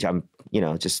stage, I'm, you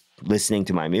know, just listening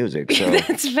to my music. So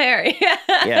that's fair.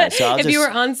 Yeah. So if you were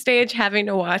on stage having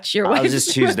to watch your wife's I'll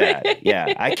just choose that.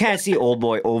 Yeah. I can't see Old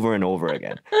Boy over and over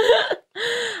again.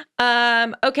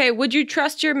 Okay. Would you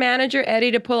trust your manager,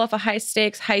 Eddie, to pull off a high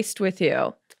stakes heist with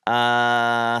you?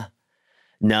 No.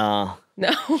 No.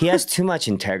 He has too much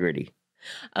integrity.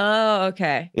 Oh,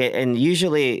 okay. And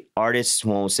usually artists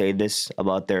won't say this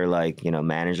about their like, you know,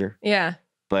 manager. Yeah.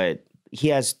 But he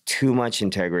has too much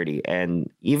integrity. And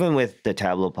even with the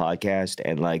Tablo podcast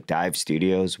and like Dive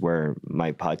Studios, where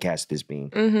my podcast is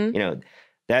being, you know,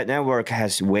 that network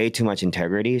has way too much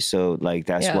integrity. So like,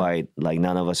 that's why like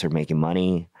none of us are making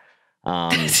money.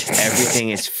 Everything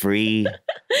is free.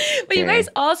 But you guys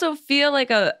also feel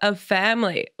like a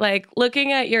family. Like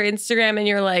looking at your Instagram and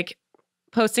you're like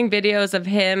posting videos of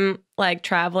him like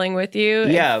traveling with you.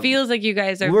 Yeah. It feels like you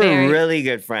guys are We're really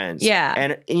good friends. Yeah.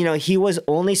 And you know, he was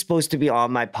only supposed to be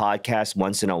on my podcast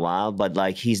once in a while, but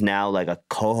like he's now like a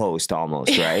co-host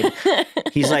almost, right?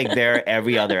 He's like there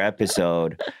every other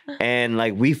episode. And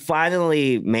like we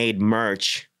finally made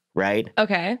merch, right?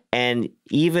 Okay. And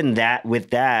even that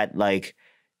with that, like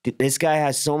this guy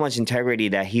has so much integrity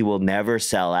that he will never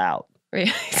sell out.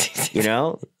 You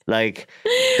know? Like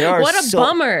there are what a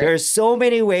bummer. There's so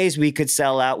many ways we could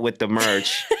sell out with the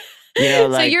merch. You know,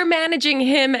 like, so you're managing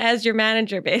him as your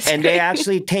manager, basically. And they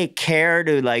actually take care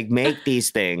to like make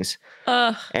these things.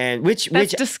 And which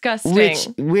disgusting.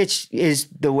 Which is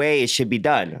the way it should be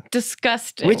done.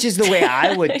 Disgusting. Which is the way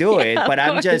I would do it. But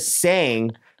I'm just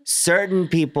saying certain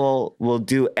people will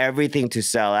do everything to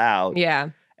sell out. Yeah.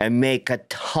 And make a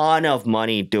ton of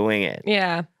money doing it.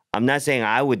 Yeah. I'm not saying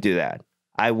I would do that.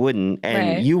 I wouldn't,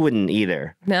 and you wouldn't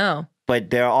either. No. But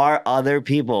there are other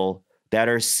people that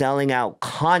are selling out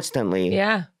constantly.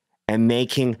 Yeah. And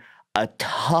making a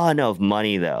ton of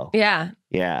money, though. Yeah.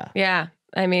 Yeah. Yeah.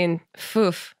 I mean,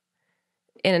 poof.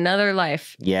 In another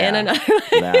life. Yeah. In another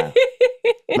life. Yeah.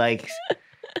 Like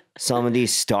some of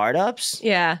these startups.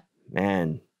 Yeah.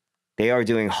 Man, they are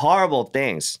doing horrible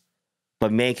things,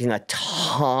 but making a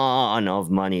ton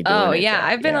of money doing it. Oh, yeah.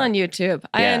 I've been on YouTube.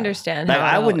 I understand. Like,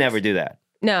 I would never do that.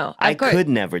 No. I could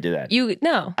never do that.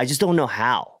 No. I just don't know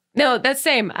how. No, that's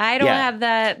same. I don't Yeah. have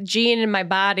that gene in my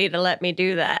body to let me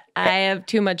do that. I have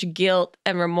too much guilt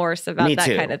and remorse about Me that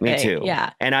too. kind of Me thing. too. Yeah.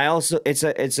 And I also, it's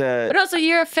a. But also,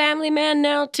 you're a family man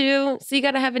now too, so you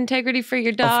got to have integrity for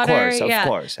your daughter. Of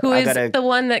course. Who I is gotta- the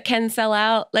one that can sell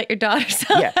out? Let your daughter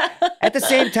sell Yeah. out. At the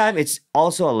same time, it's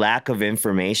also a lack of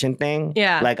information thing.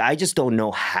 Yeah. Like I just don't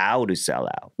know how to sell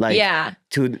out. Like Yeah.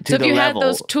 to So the if you level. had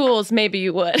those tools, maybe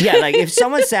you would. Yeah, like if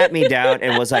someone sat me down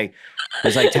and was like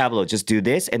Tablo, just do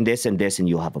this and this and this, and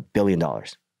you'll have $1 billion,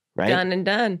 right? Done and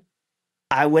done.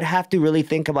 I would have to really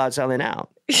think about selling out,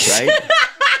 right?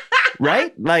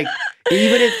 Right? Like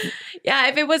even if Yeah,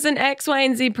 if it was an X, Y,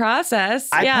 and Z process,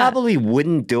 I yeah. probably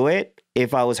wouldn't do it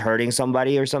if I was hurting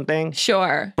somebody or something.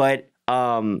 Sure. But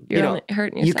You're you know, only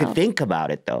hurting yourself. you could think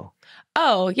about it though.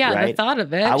 Oh, yeah, the Right? thought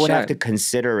of it. I would sure. have to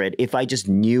consider it if I just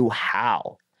knew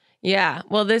how. Yeah.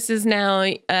 Well, this is now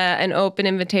an open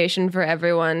invitation for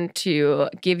everyone to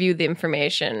give you the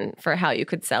information for how you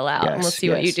could sell out. And we'll Yes, see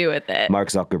what you yes. do with it. Mark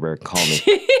Zuckerberg, call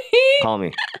me. Call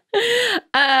me.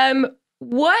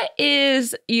 What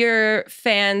is your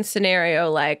fan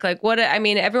scenario like? Like what, I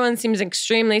mean, everyone seems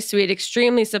extremely sweet,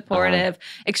 extremely supportive,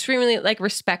 extremely like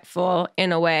respectful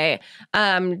in a way.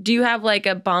 Do you have like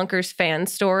a bonkers fan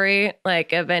story,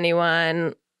 like of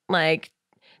anyone, like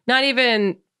not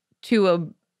even to a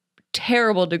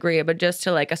terrible degree, but just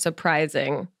to like a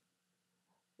surprising?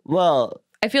 Well,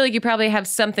 I feel like you probably have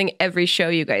something every show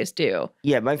you guys do.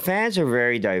 yeah, my fans are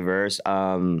very diverse.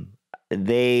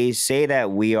 They say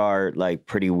that we are like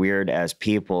pretty weird as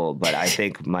people, but I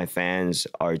think my fans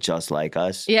are just like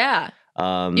us. Yeah.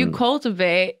 You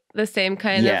cultivate the same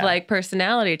kind of yeah. like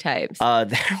personality types. There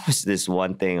was this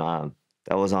one thing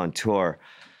that was on tour.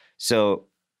 So,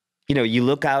 you know, you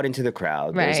look out into the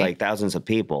crowd, there's Right. like thousands of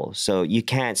people. So you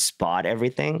can't spot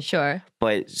everything. Sure.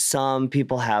 But some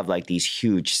people have like these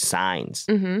huge signs.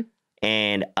 Mm-hmm.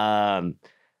 And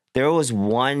there was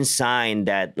one sign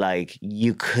that like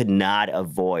you could not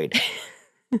avoid.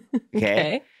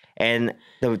 Okay. And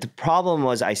the problem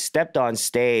was I stepped on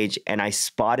stage and I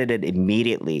spotted it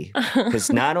immediately.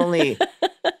 Because not only,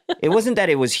 it wasn't that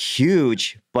it was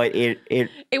huge, but it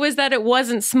was that it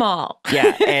wasn't small.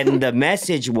 yeah. And the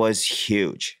message was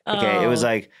huge. Okay. It was Oh.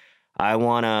 like, I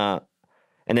want to,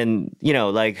 and then, you know,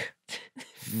 like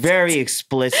very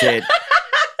explicit,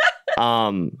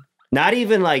 not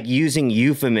even like using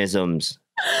euphemisms.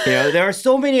 You know, there are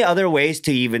so many other ways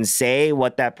to even say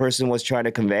what that person was trying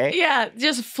to convey. Yeah,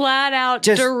 just flat out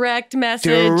Just direct message.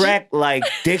 Direct, like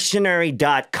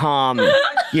dictionary.com,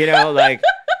 you know, like,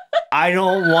 I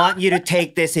don't want you to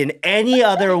take this in any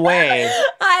other way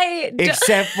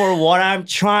except for what I'm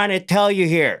trying to tell you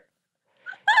here.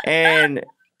 And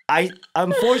I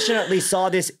unfortunately saw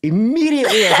this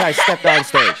immediately as I stepped on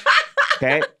stage.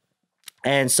 Okay.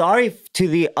 And sorry to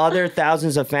the other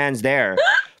thousands of fans there,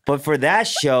 but for that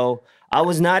show, I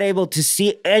was not able to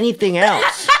see anything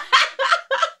else.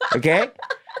 Okay?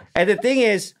 And the thing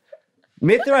is,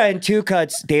 Mithra and Two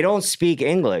Cuts, they don't speak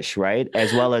English, right?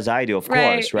 As well as I do, of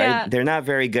course, right? Yeah. They're not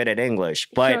very good at English,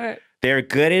 but Sure. they're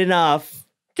good enough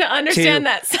to understand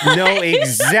that sign. know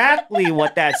exactly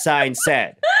what that sign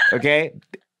said. Okay?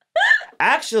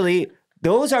 Actually,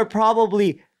 those are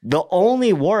probably the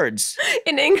only words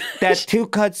in English that Two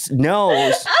Cuts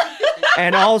knows,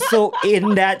 and also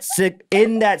in that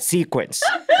sequence,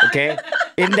 okay,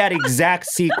 in that exact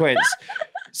sequence.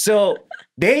 So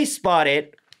they spot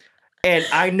it, and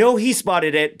I know he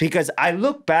spotted it because I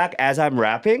look back as I'm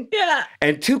rapping, Yeah.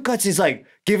 and Two Cuts is like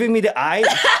giving me the eye,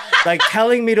 like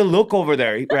telling me to look over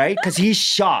there, right? Because he's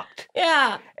shocked.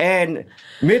 Yeah. And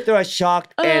Mithra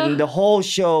shocked, and the whole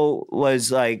show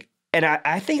was like. And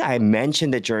I think I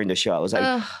mentioned it during the show. I was like,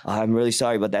 oh, I'm really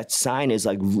sorry, but that sign is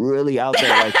like really out there.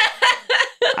 Like,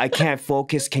 I can't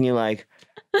focus. Can you like,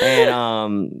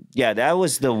 and yeah, that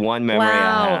was the one memory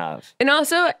I have. And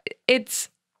also it's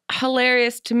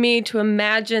hilarious to me to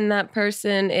imagine that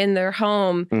person in their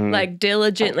home, like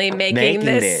diligently making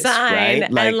this sign,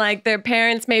 right? Like, and like their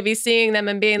parents maybe seeing them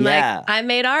and being like, I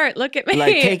made art, look at me.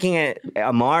 Like taking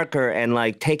a marker and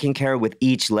like taking care with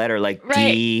each letter, like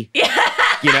D,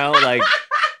 you know, like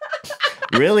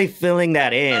really filling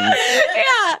that in.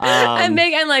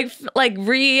 And like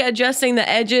readjusting the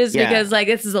edges because like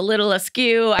this is a little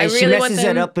askew. I really she messes want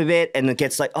them it up a bit, and it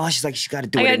gets like, oh, she's like, she got to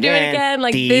do it again. I got to do it again.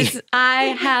 Like this, I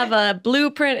have a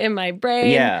blueprint in my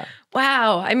brain. Yeah.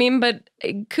 Wow. I mean, but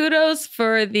kudos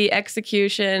for the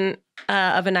execution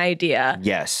of an idea.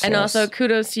 Yes. And also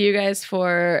kudos to you guys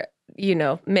for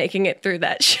making it through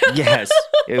that show. Yes,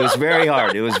 it was very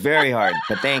hard. It was very hard,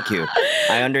 but thank you.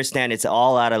 I understand it's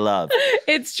all out of love.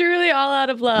 It's truly all out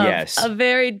of love. Yes. A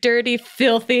very dirty,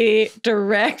 filthy,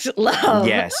 direct love.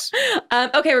 Yes.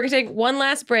 Okay, we're going to take one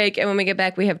last break, and when we get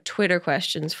back, we have Twitter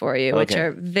questions for you, which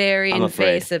are very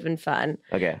invasive and fun.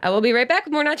 Okay. I will be right back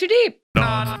with more Not Too Deep.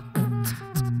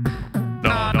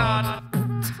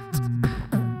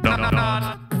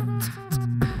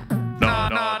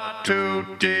 Not too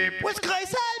deep with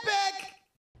Grace Helbig.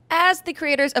 As the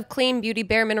creators of Clean Beauty,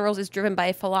 Bare Minerals is driven by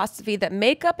a philosophy that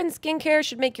makeup and skincare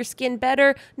should make your skin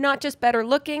better, not just better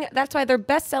looking. That's why their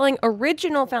best-selling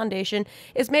original foundation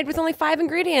is made with only 5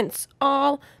 ingredients,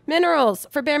 all minerals.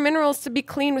 For Bare Minerals to be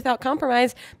clean without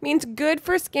compromise means good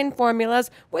for skin formulas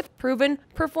with proven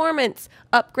performance.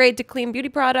 Upgrade to Clean Beauty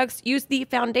products. Use the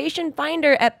foundation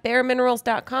finder at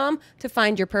bareminerals.com to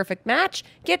find your perfect match.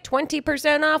 Get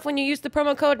 20% off when you use the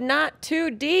promo code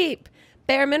NOT2DEEP.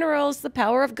 Bare Minerals, the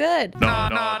power of good.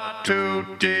 Not too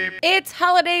deep. It's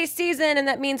holiday season, and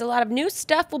that means a lot of new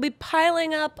stuff will be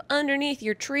piling up underneath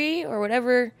your tree or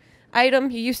whatever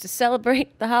item you used to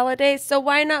celebrate the holidays. So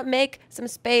why not make some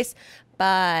space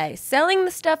by selling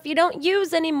the stuff you don't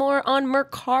use anymore on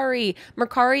Mercari.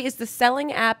 Mercari is the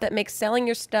selling app that makes selling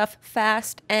your stuff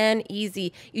fast and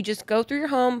easy. You just go through your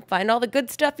home, find all the good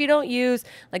stuff you don't use,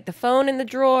 like the phone in the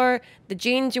drawer, the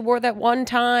jeans you wore that one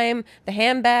time, the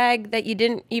handbag that you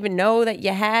didn't even know that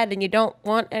you had and you don't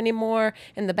want anymore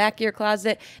in the back of your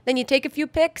closet. Then you take a few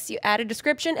pics, you add a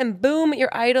description, and boom,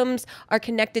 your items are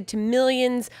connected to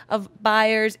millions of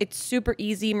buyers. It's super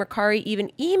easy. Mercari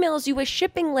even emails you a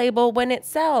shipping label when it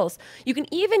sells. You can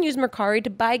even use Mercari to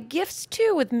buy gifts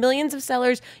too. With millions of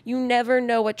sellers, you never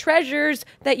know what treasures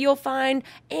that you'll find.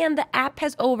 And the app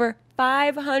has over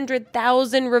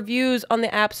 500,000 reviews on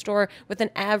the App Store with an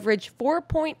average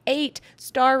 4.8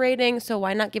 star rating. So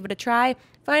why not give it a try?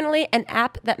 Finally, an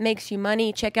app that makes you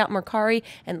money. Check out Mercari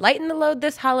and lighten the load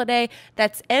this holiday.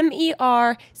 That's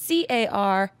Mercari.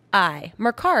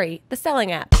 Mercari, the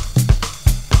selling app.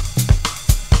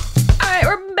 All right,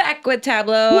 we're back with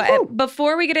Tablo.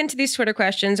 Before we get into these Twitter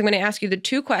questions, I'm going to ask you the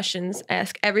 2 questions I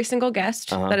ask every single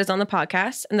guest that is on the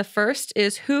podcast. And the first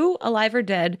is, who, alive or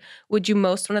dead, would you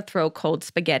most want to throw cold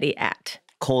spaghetti at?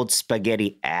 Cold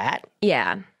spaghetti at?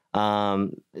 Yeah.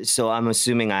 So I'm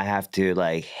assuming I have to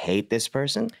hate this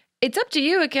person? It's up to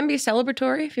you. It can be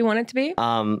celebratory if you want it to be.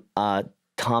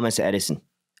 Thomas Edison.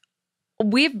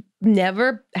 We've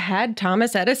never had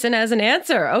Thomas Edison as an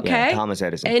answer. Okay. Yeah, Thomas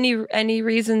Edison. Any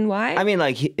reason why? I mean,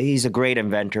 he's a great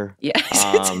inventor. Yeah.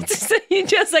 You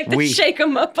just like to shake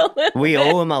him up a little We bit.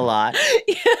 owe him a lot.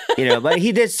 Yeah. But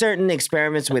he did certain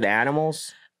experiments with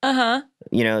animals. Uh-huh.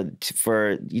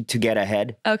 To get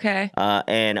ahead. Okay.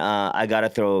 And I got to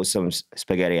throw some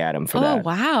spaghetti at him for that. Oh,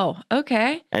 wow.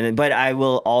 Okay. But I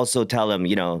will also tell him,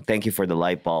 thank you for the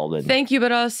light bulb. And, thank you,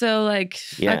 but also,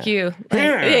 fuck you.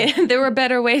 Yeah. There were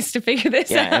better ways to figure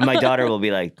this out. And my daughter will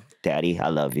be like, Daddy, I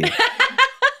love you.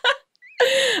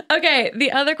 Okay,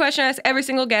 the other question I ask every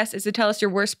single guest is to tell us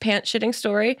your worst pants shitting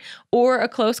story or a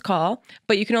close call,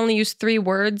 but you can only use 3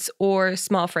 words or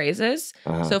small phrases.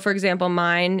 So, for example,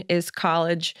 mine is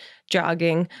college,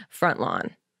 jogging, front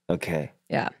lawn. Okay.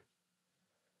 Yeah.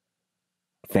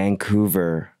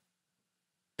 Vancouver,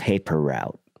 paper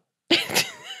route.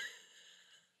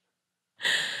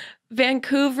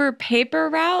 Vancouver paper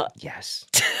route? Yes.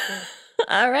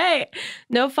 All right.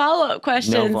 No follow-up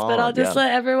questions, but I'll just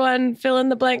let everyone fill in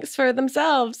the blanks for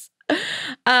themselves.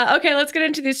 Okay, let's get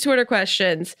into these Twitter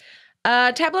questions.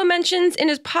 Tablo mentions in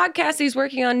his podcast he's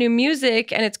working on new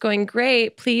music and it's going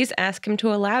great. Please ask him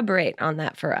to elaborate on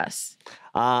that for us.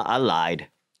 I lied.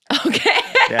 Okay.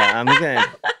 Yeah,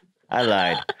 I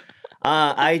lied.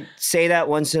 I say that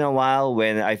once in a while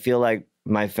when I feel like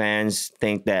my fans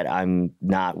think that I'm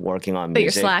not working on music. But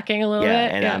you're slacking a little bit.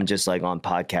 And I'm just on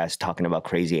podcasts talking about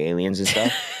crazy aliens and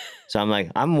stuff. So I'm like,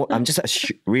 I'm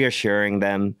just reassuring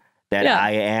them that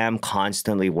I am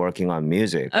constantly working on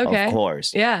music, of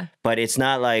course. Yeah. But it's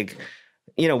not like,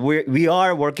 we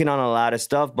are working on a lot of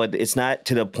stuff, but it's not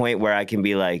to the point where I can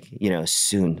be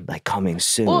soon, coming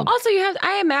soon. Well, also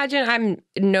I imagine I'm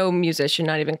no musician,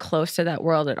 not even close to that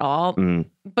world at all.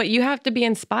 But you have to be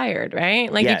inspired,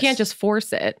 right? You can't just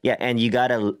force it. Yeah, and you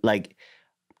gotta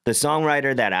the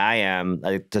songwriter that I am,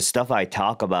 the stuff I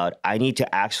talk about, I need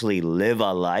to actually live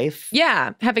a life.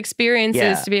 Yeah, have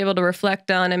experiences to be able to reflect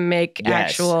on and make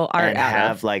actual art and out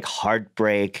have of.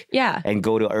 heartbreak. Yeah. And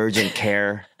go to urgent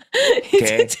care.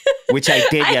 Okay, which I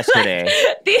did yesterday.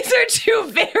 These are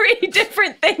two very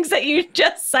different things that you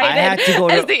just cited had to go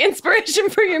as to- the inspiration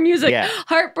for your music. Yeah.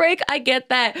 Heartbreak, I get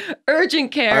that.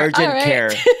 Urgent care. Urgent all right.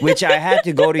 care, which I had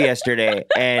to go to yesterday.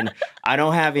 And I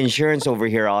don't have insurance over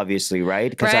here, obviously, right?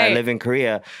 Because I Right. live in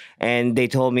Korea. And they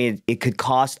told me it could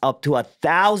cost up to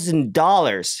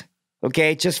 $1,000,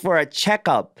 okay, just for a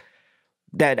checkup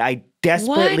that I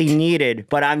desperately What? needed.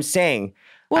 But I'm saying,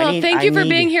 Well, thank you for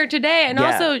being here today. And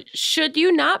Yeah. also, should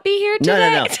you not be here No,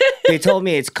 today? no, no. They told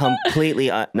me it's completely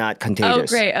not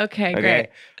contagious. Oh, great. Okay, great.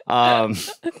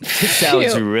 It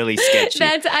sounds Phew. really sketchy.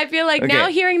 I feel like now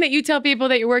Okay. hearing that you tell people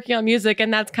that you're working on music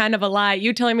and that's kind of a lie,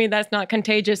 you telling me that's not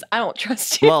contagious, I don't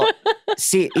trust you. Well,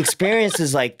 see,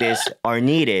 experiences like this are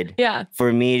needed Yeah.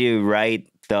 for me to write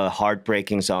the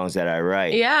heartbreaking songs that I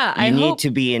write. Yeah, You I need hope-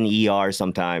 to be in ER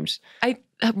sometimes. I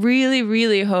really,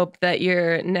 really hope that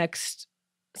your next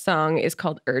song is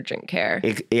called Urgent Care.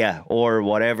 Yeah, or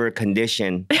whatever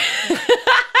condition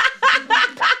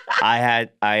I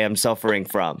am suffering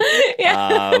from.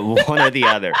 One or the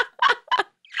other.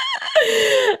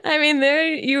 I mean,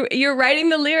 you're writing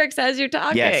the lyrics as you're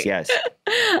talking. Yes.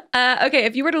 Okay,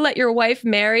 if you were to let your wife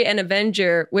marry an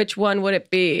Avenger, which one would it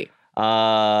be?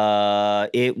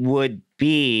 It would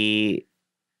be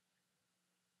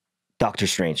Doctor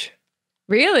Strange.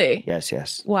 Really?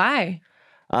 Yes. Why?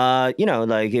 Like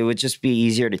it would just be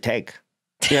easier to take.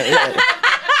 Yeah,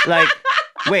 like,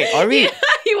 wait, are we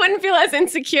You wouldn't feel as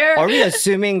insecure. are we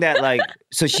assuming that like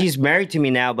so she's married to me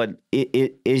now, but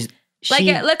it is she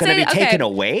Like, let's gonna say- be taken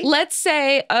okay, away? Let's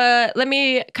say, let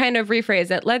me kind of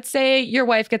rephrase it. Let's say your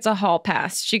wife gets a hall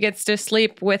pass. She gets to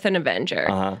sleep with an Avenger.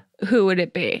 Uh-huh. Who would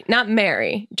it be? Not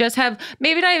marry. Just have,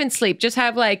 maybe not even sleep. Just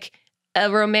have like a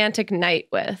romantic night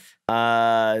with.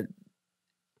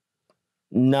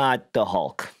 Not the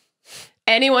Hulk.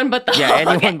 Anyone but the Yeah, Hulk.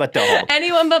 anyone but the Hulk.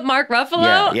 Anyone but Mark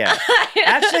Ruffalo? Yeah.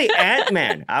 Actually,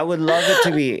 Ant-Man. I would love it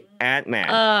to be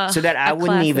Ant-Man so that I a wouldn't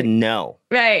classic. even know.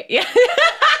 Right. Yeah.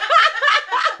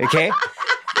 Okay?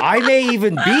 I may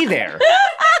even be there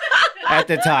at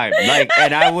the time. Like,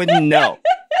 and I wouldn't know.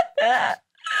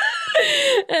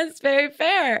 That's very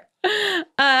fair.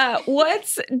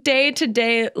 What's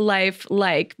day-to-day life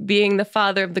like being the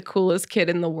father of the coolest kid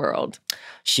in the world?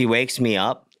 She wakes me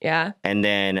up Yeah. and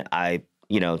then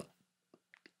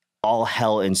all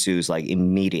hell ensues like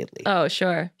immediately. Oh,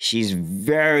 sure. She's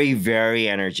very, very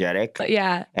energetic.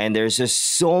 Yeah. And there's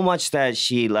just so much that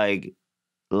she like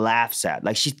laughs at.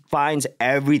 Like she finds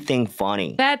everything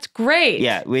funny. That's great.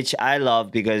 Yeah, which I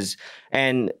love because,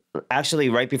 and actually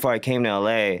right before I came to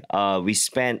LA, we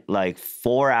spent like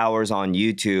 4 hours on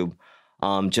YouTube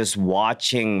just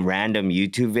watching random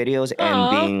YouTube videos and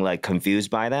Aw. being like confused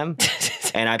by them.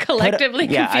 And I Collectively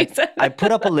confused. I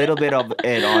put up a little bit of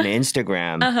it on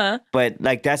Instagram, Uh-huh. but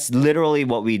like that's literally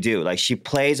what we do. Like she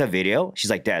plays a video. She's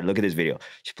like, Dad, look at this video.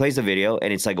 She plays the video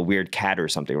and it's like a weird cat or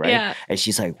something, right? Yeah. And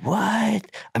she's like, what?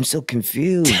 I'm so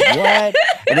confused. What?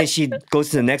 And then she goes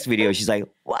to the next video. She's like,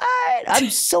 what? I'm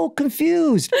so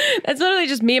confused. That's literally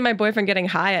just me and my boyfriend getting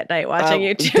high at night watching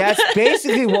YouTube. That's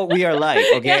basically what we are like,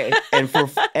 okay? And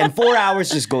 4 hours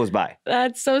just goes by.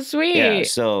 That's so sweet. Yeah,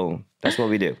 so that's what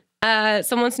we do.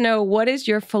 Someone wants to know, what is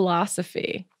your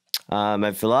philosophy?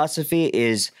 My philosophy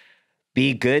is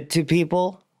be good to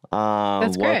people,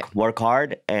 That's great. work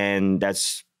hard, and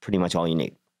that's pretty much all you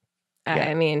need. Yeah.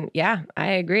 I mean, yeah, I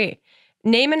agree.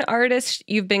 Name an artist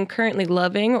you've been currently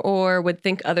loving or would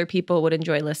think other people would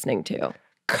enjoy listening to.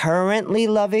 Currently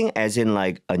loving, as in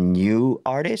like a new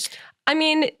artist? I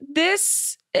mean,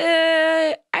 this,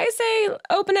 I say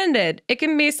open-ended. It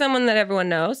can be someone that everyone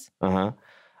knows.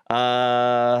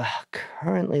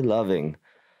 Currently loving.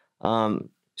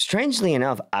 Strangely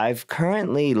enough, I've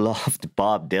currently loved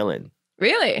Bob Dylan.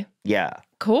 Really? Yeah.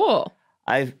 Cool.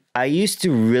 I used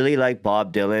to really like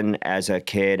Bob Dylan as a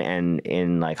kid and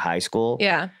in like high school.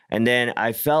 Yeah. And then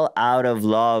I fell out of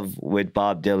love with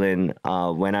Bob Dylan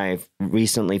when I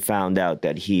recently found out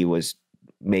that he was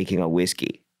making a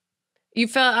whiskey. You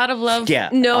fell out of love Yeah,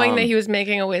 knowing that he was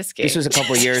making a whiskey. This was a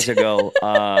couple of years ago.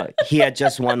 He had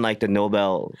just won like the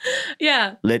Nobel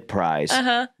Yeah. Lit Prize,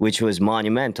 which was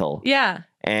monumental. Yeah.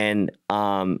 And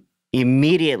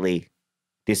immediately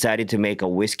decided to make a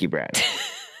whiskey brand.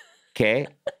 Okay?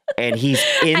 And he's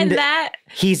in And the, that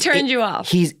he's turned in- you off.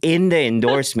 He's in the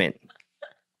endorsement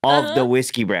of the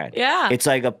whiskey brand. Yeah. It's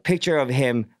like a picture of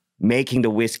him making the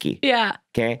whiskey. Yeah.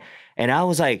 Okay? And I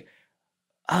was like,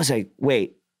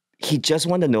 wait, he just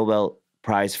won the Nobel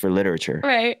Prize for Literature.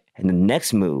 Right. And the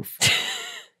next move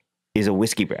is a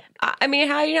whiskey brand. I mean,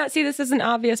 how do you not see this as an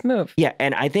obvious move? Yeah,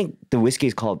 and I think the whiskey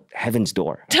is called Heaven's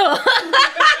Door.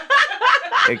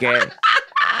 Okay?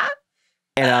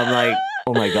 And I'm like,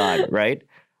 oh my God, right?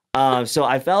 So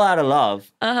I fell out of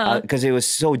love because it was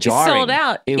so jarring. He sold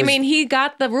out. He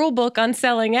got the rule book on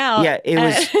selling out. Yeah,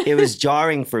 it was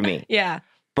jarring for me. Yeah.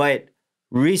 But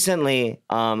recently,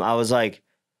 I was like,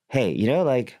 hey,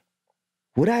 like,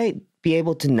 would I be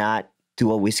able to not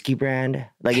do a whiskey brand?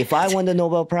 Like, if I won the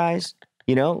Nobel Prize,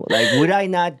 like, would I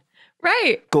not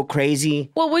go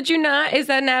crazy? Well, would you not? Is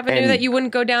that an avenue that you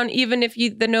wouldn't go down even if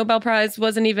the Nobel Prize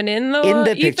wasn't even in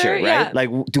the picture, right? Yeah. Like,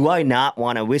 do I not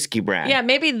want a whiskey brand? Yeah,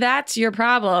 maybe that's your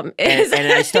problem. And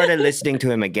I started listening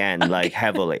to him again, like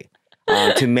heavily,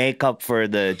 to make up for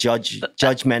the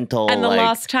judgmental and the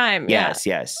lost time. Yes.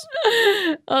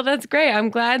 Oh, that's great. I'm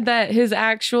glad that his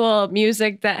actual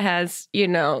music that has,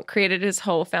 created his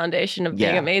whole foundation of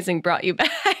being amazing brought you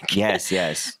back. Yes.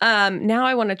 Now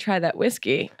I want to try that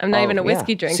whiskey. I'm not even a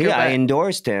whiskey drinker. See, I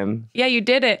endorsed him. Yeah, you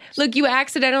did it. Look, you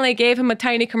accidentally gave him a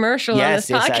tiny commercial on this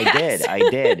podcast. Yes, I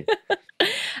did.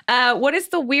 What is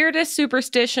the weirdest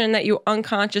superstition that you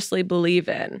unconsciously believe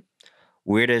in?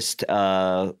 Weirdest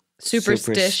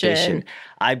superstition.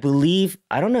 I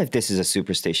don't know if this is a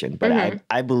superstition, but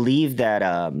I believe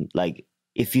that like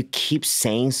if you keep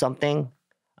saying something,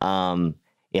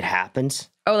 it happens.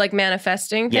 Oh, like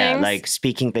manifesting things? Yeah, like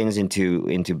speaking things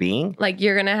into being. Like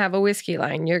you're going to have a whiskey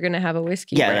line. You're going to have a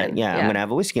whiskey brand. Yeah, I'm going to have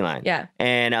a whiskey line. Yeah.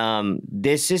 And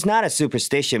this is not a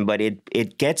superstition, but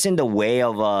it gets in the way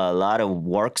of a lot of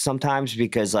work sometimes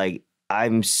because like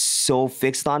I'm so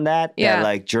fixed on that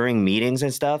like during meetings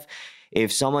and stuff, if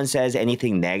someone says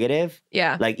anything negative,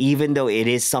 like even though it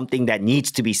is something that needs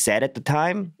to be said at the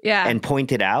time and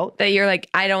pointed out. That you're like,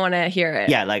 I don't want to hear it.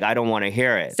 Yeah, like I don't want to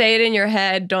hear it. Say it in your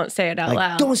head. Don't say it out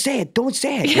loud. Don't say it.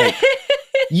 Like,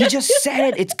 you just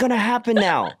said it. It's going to happen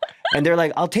now. And they're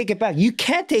like, I'll take it back. You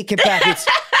can't take it back. It's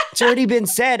already been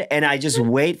said. And I just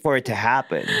wait for it to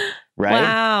happen. Right?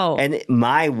 Wow. And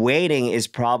my waiting is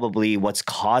probably what's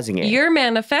causing it. You're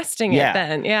manifesting it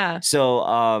then. Yeah.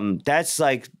 So that's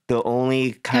like the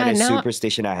only kind of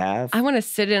superstition I have. I want to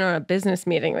sit in on a business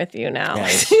meeting with you now. Yeah,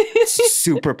 it's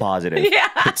super positive.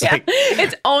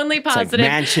 It's only positive. It's like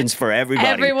mansions for everybody.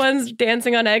 Everyone's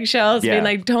dancing on eggshells, being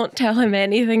like, don't tell him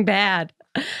anything bad.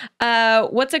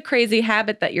 What's a crazy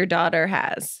habit that your daughter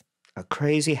has? A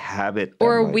crazy habit.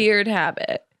 Or a weird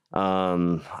habit?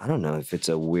 I don't know if it's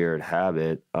a weird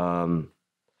habit.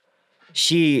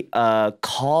 She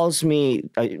calls me,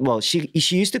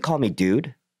 she used to call me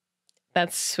dude.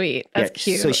 That's sweet. That's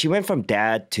cute. So she went from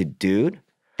dad to dude.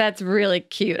 That's really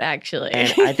cute, actually.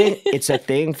 And I think it's a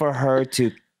thing for her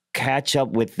to catch up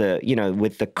with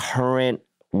the current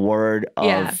word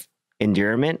of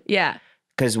endearment. Yeah.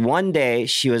 Because one day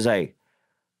she was like,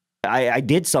 I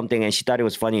did something and she thought it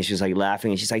was funny. She was like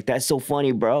laughing and she's like, that's so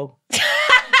funny, bro.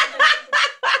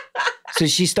 So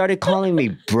she started calling me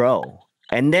bro.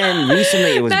 And then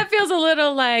recently it was... That feels a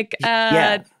little like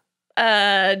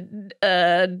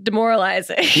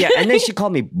demoralizing. Yeah, and then she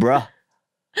called me bruh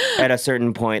at a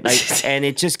certain point. Like, and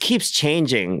it just keeps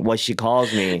changing what she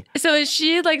calls me. So is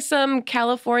she like some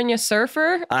California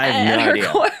surfer? I have no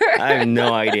idea. I have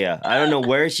no idea. I don't know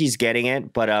where she's getting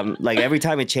it, but like every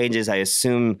time it changes, I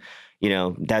assume,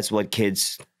 that's what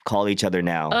kids call each other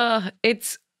now.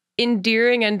 It's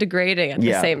endearing and degrading at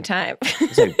the same time.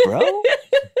 It's like, bro?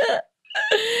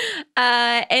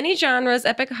 Any genres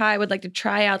Epik High would like to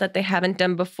try out that they haven't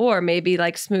done before? Maybe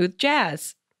like smooth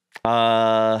jazz.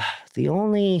 I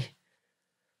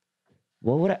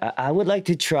would like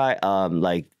to try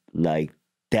like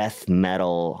death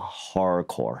metal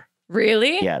horrorcore.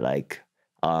 Really? Yeah, like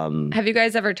have you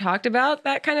guys ever talked about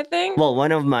that kind of thing? Well,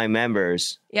 one of my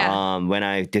members, when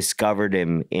I discovered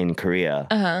him in Korea,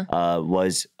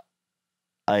 was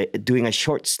doing a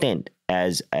short stint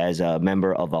as a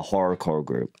member of a horrorcore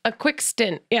group. A quick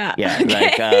stint, yeah. Yeah, okay.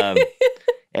 like,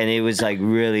 and it was like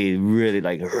really, really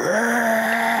like,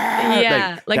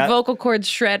 like vocal cords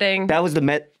shredding. That was the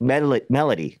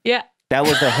melody. Yeah, that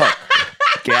was the hook.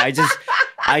 Okay,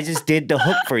 I just did the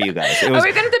hook for you guys. Are we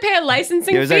going to have to pay a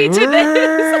licensing fee to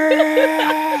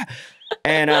this?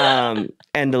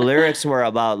 And the lyrics were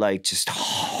about like just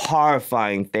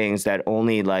horrifying things that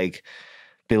only like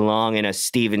belong in a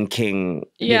Stephen King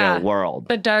world.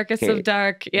 The darkest of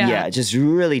dark. Yeah, just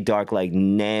really dark, like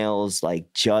nails,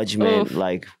 like judgment,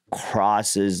 like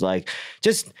crosses, like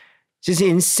just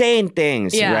insane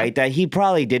things, right? That he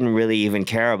probably didn't really even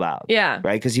care about. Yeah.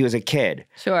 Right? Because he was a kid.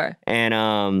 Sure.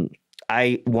 And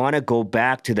I want to go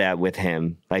back to that with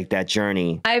him, like that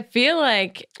journey. I feel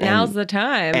like now's the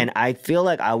time. And I feel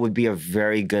like I would be a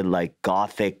very good, like,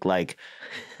 gothic, like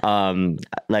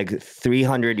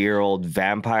 300-year-old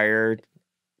vampire,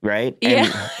 right?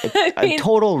 Yeah. And a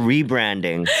total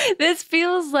rebranding. This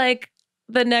feels like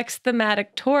the next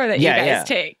thematic tour that you guys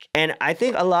take. And I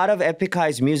think a lot of Epik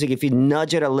High's music, if you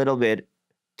nudge it a little bit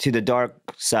to the dark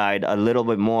side a little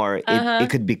bit more, it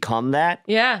could become that.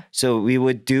 Yeah. So we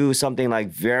would do something like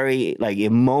very like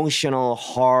emotional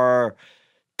horror,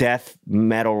 death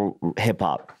metal, hip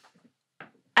hop.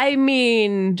 I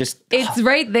mean, it's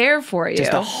right there for you.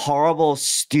 Just a horrible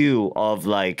stew of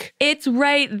like it's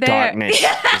right there. Darkness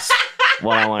is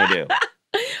what I want to do.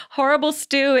 Horrible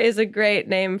Stew is a great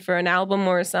name for an album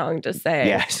or a song, just saying.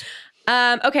 Yes.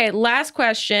 Okay, last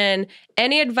question.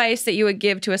 Any advice that you would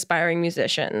give to aspiring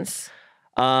musicians?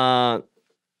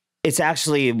 It's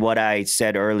actually what I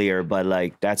said earlier, but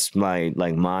like that's my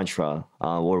like mantra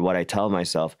or what I tell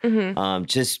myself.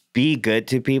 Just be good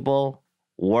to people.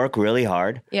 Work really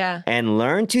hard. Yeah. And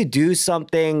learn to do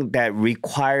something that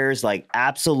requires like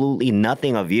absolutely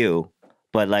nothing of you,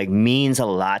 but like means a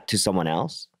lot to someone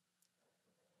else.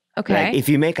 Okay. Like if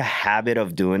you make a habit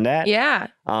of doing that. Yeah.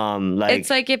 Like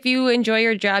it's like if you enjoy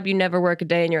your job, you never work a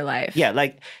day in your life. Yeah.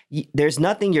 Like there's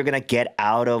nothing you're going to get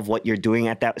out of what you're doing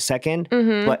at that second.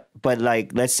 But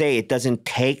like, let's say it doesn't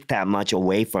take that much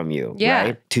away from you. Yeah.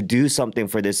 Right. To do something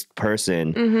for this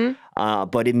person.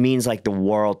 But it means like the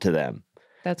world to them.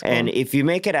 That's cool. And if you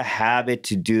make it a habit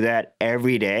to do that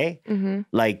every day,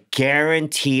 like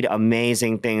guaranteed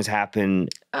amazing things happen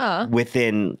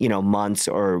within, months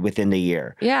or within the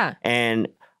year. Yeah. And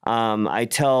I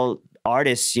tell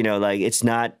artists, like it's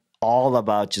not all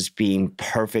about just being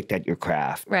perfect at your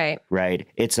craft. Right. Right.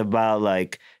 It's about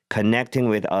like connecting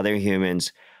with other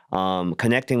humans,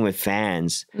 connecting with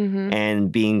fans and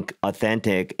being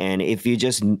authentic. And if you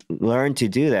just learn to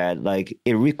do that, like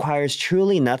it requires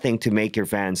truly nothing to make your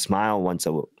fans smile once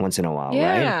in a while,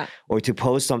 right? Or to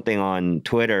post something on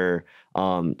Twitter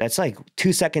that's like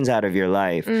 2 seconds out of your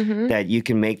life that you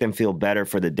can make them feel better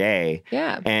for the day.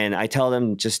 Yeah. And I tell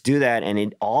them just do that and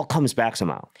it all comes back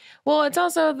somehow. Well, it's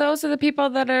also those are the people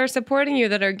that are supporting you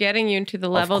that are getting you to the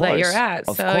level that you're at.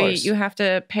 So you have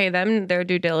to pay them their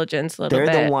due diligence a little bit.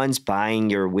 They're the ones buying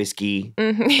your whiskey.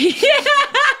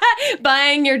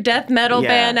 Buying your death metal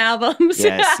band albums.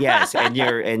 Yes. And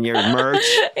your merch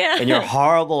and your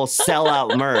horrible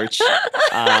sellout merch.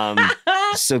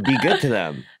 So be good to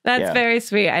them. That's very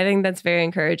sweet. I think that's very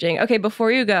encouraging. Okay,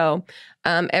 before you go,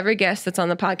 every guest that's on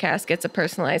the podcast gets a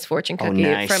personalized fortune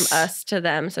cookie from us to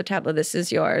them. So Tablo, this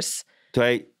is yours. Do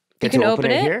I get to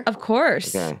open it here? Of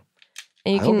course. Okay.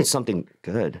 And I hope it's something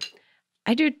good.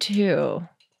 I do too.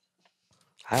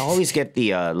 I always get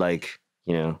the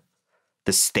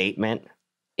the statement.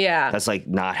 Yeah. That's like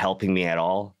not helping me at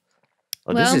all.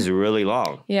 Oh, this is really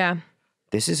long. Yeah.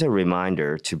 This is a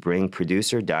reminder to bring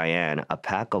producer Diane a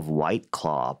pack of White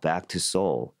Claw back to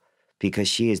Seoul because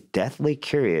she is deathly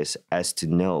curious as to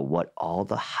know what all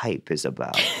the hype is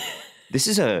about. This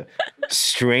is a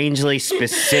strangely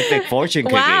specific fortune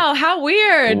cookie. Wow, how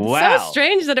weird. Wow. So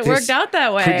strange that it worked out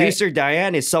that way. Producer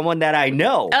Diane is someone that I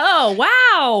know. Oh,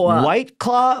 wow. White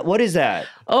Claw? What is that?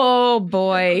 Oh,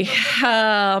 boy.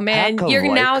 Oh, man. You're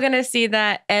now White going to see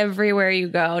that everywhere you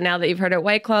go. Now that you've heard it,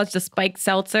 White Claw is just spiked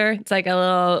seltzer. It's like a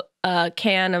little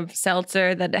can of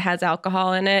seltzer that has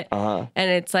alcohol in it. And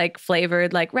it's like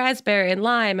flavored like raspberry and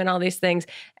lime and all these things.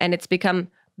 And it's become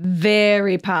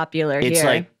very popular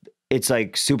here. It's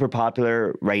like super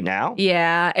popular right now.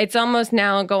 Yeah, it's almost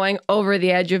now going over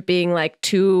the edge of being like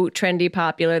too trendy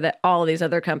popular that all these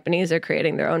other companies are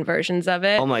creating their own versions of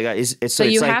it. Oh my God. It's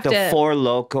like the Four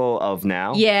Loko of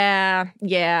now? Yeah.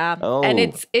 Oh. And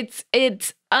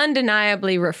it's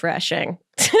undeniably refreshing.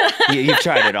 You've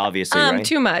tried it, obviously, right?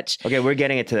 Too much. Okay, we're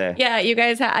getting it today. Yeah, you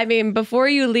guys, before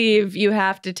you leave, you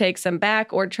have to take some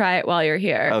back or try it while you're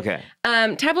here. Okay.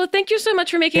 Tablo, thank you so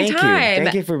much for making time.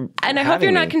 Thank you for And I hope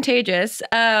you're not contagious.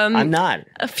 I'm not.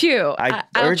 A few.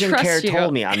 Urgent care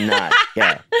told me I'm not.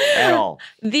 Yeah, at all.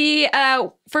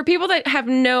 For people that have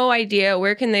no idea,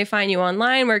 where can they find you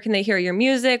online? Where can they hear your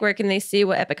music? Where can they see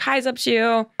what Epik High's up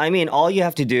to? I mean, all you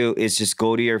have to do is just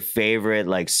go to your favorite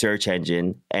like search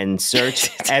engine and search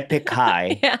Epik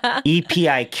High,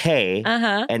 EPIK,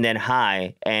 and then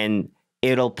High, and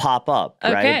it'll pop up,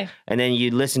 right? And then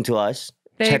you listen to us,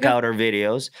 check out our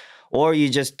videos, or you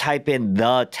just type in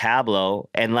the Tablo,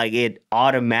 and like it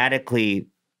automatically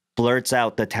blurts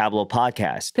out the Tablo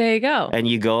podcast. There you go. And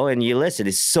you go and you listen.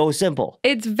 It's so simple.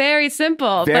 It's very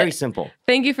simple. Very simple.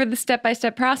 Thank you for the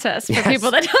step-by-step process for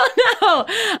people that don't know.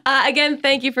 Again,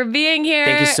 thank you for being here.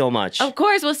 Thank you so much. Of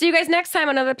course. We'll see you guys next time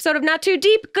on another episode of Not Too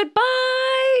Deep.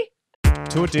 Goodbye.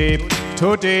 Too deep,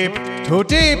 too deep, too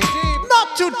deep,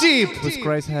 not too deep with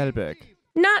Grace Helbig.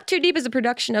 Not Too Deep is a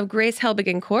production of Grace Helbig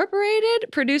Incorporated,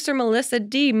 producer Melissa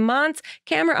D. Montz,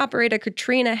 camera operator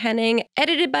Katrina Henning,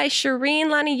 edited by Shireen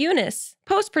Lani Yunus,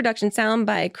 post-production sound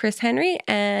by Chris Henry,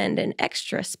 and an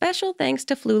extra special thanks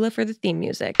to Flula for the theme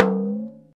music.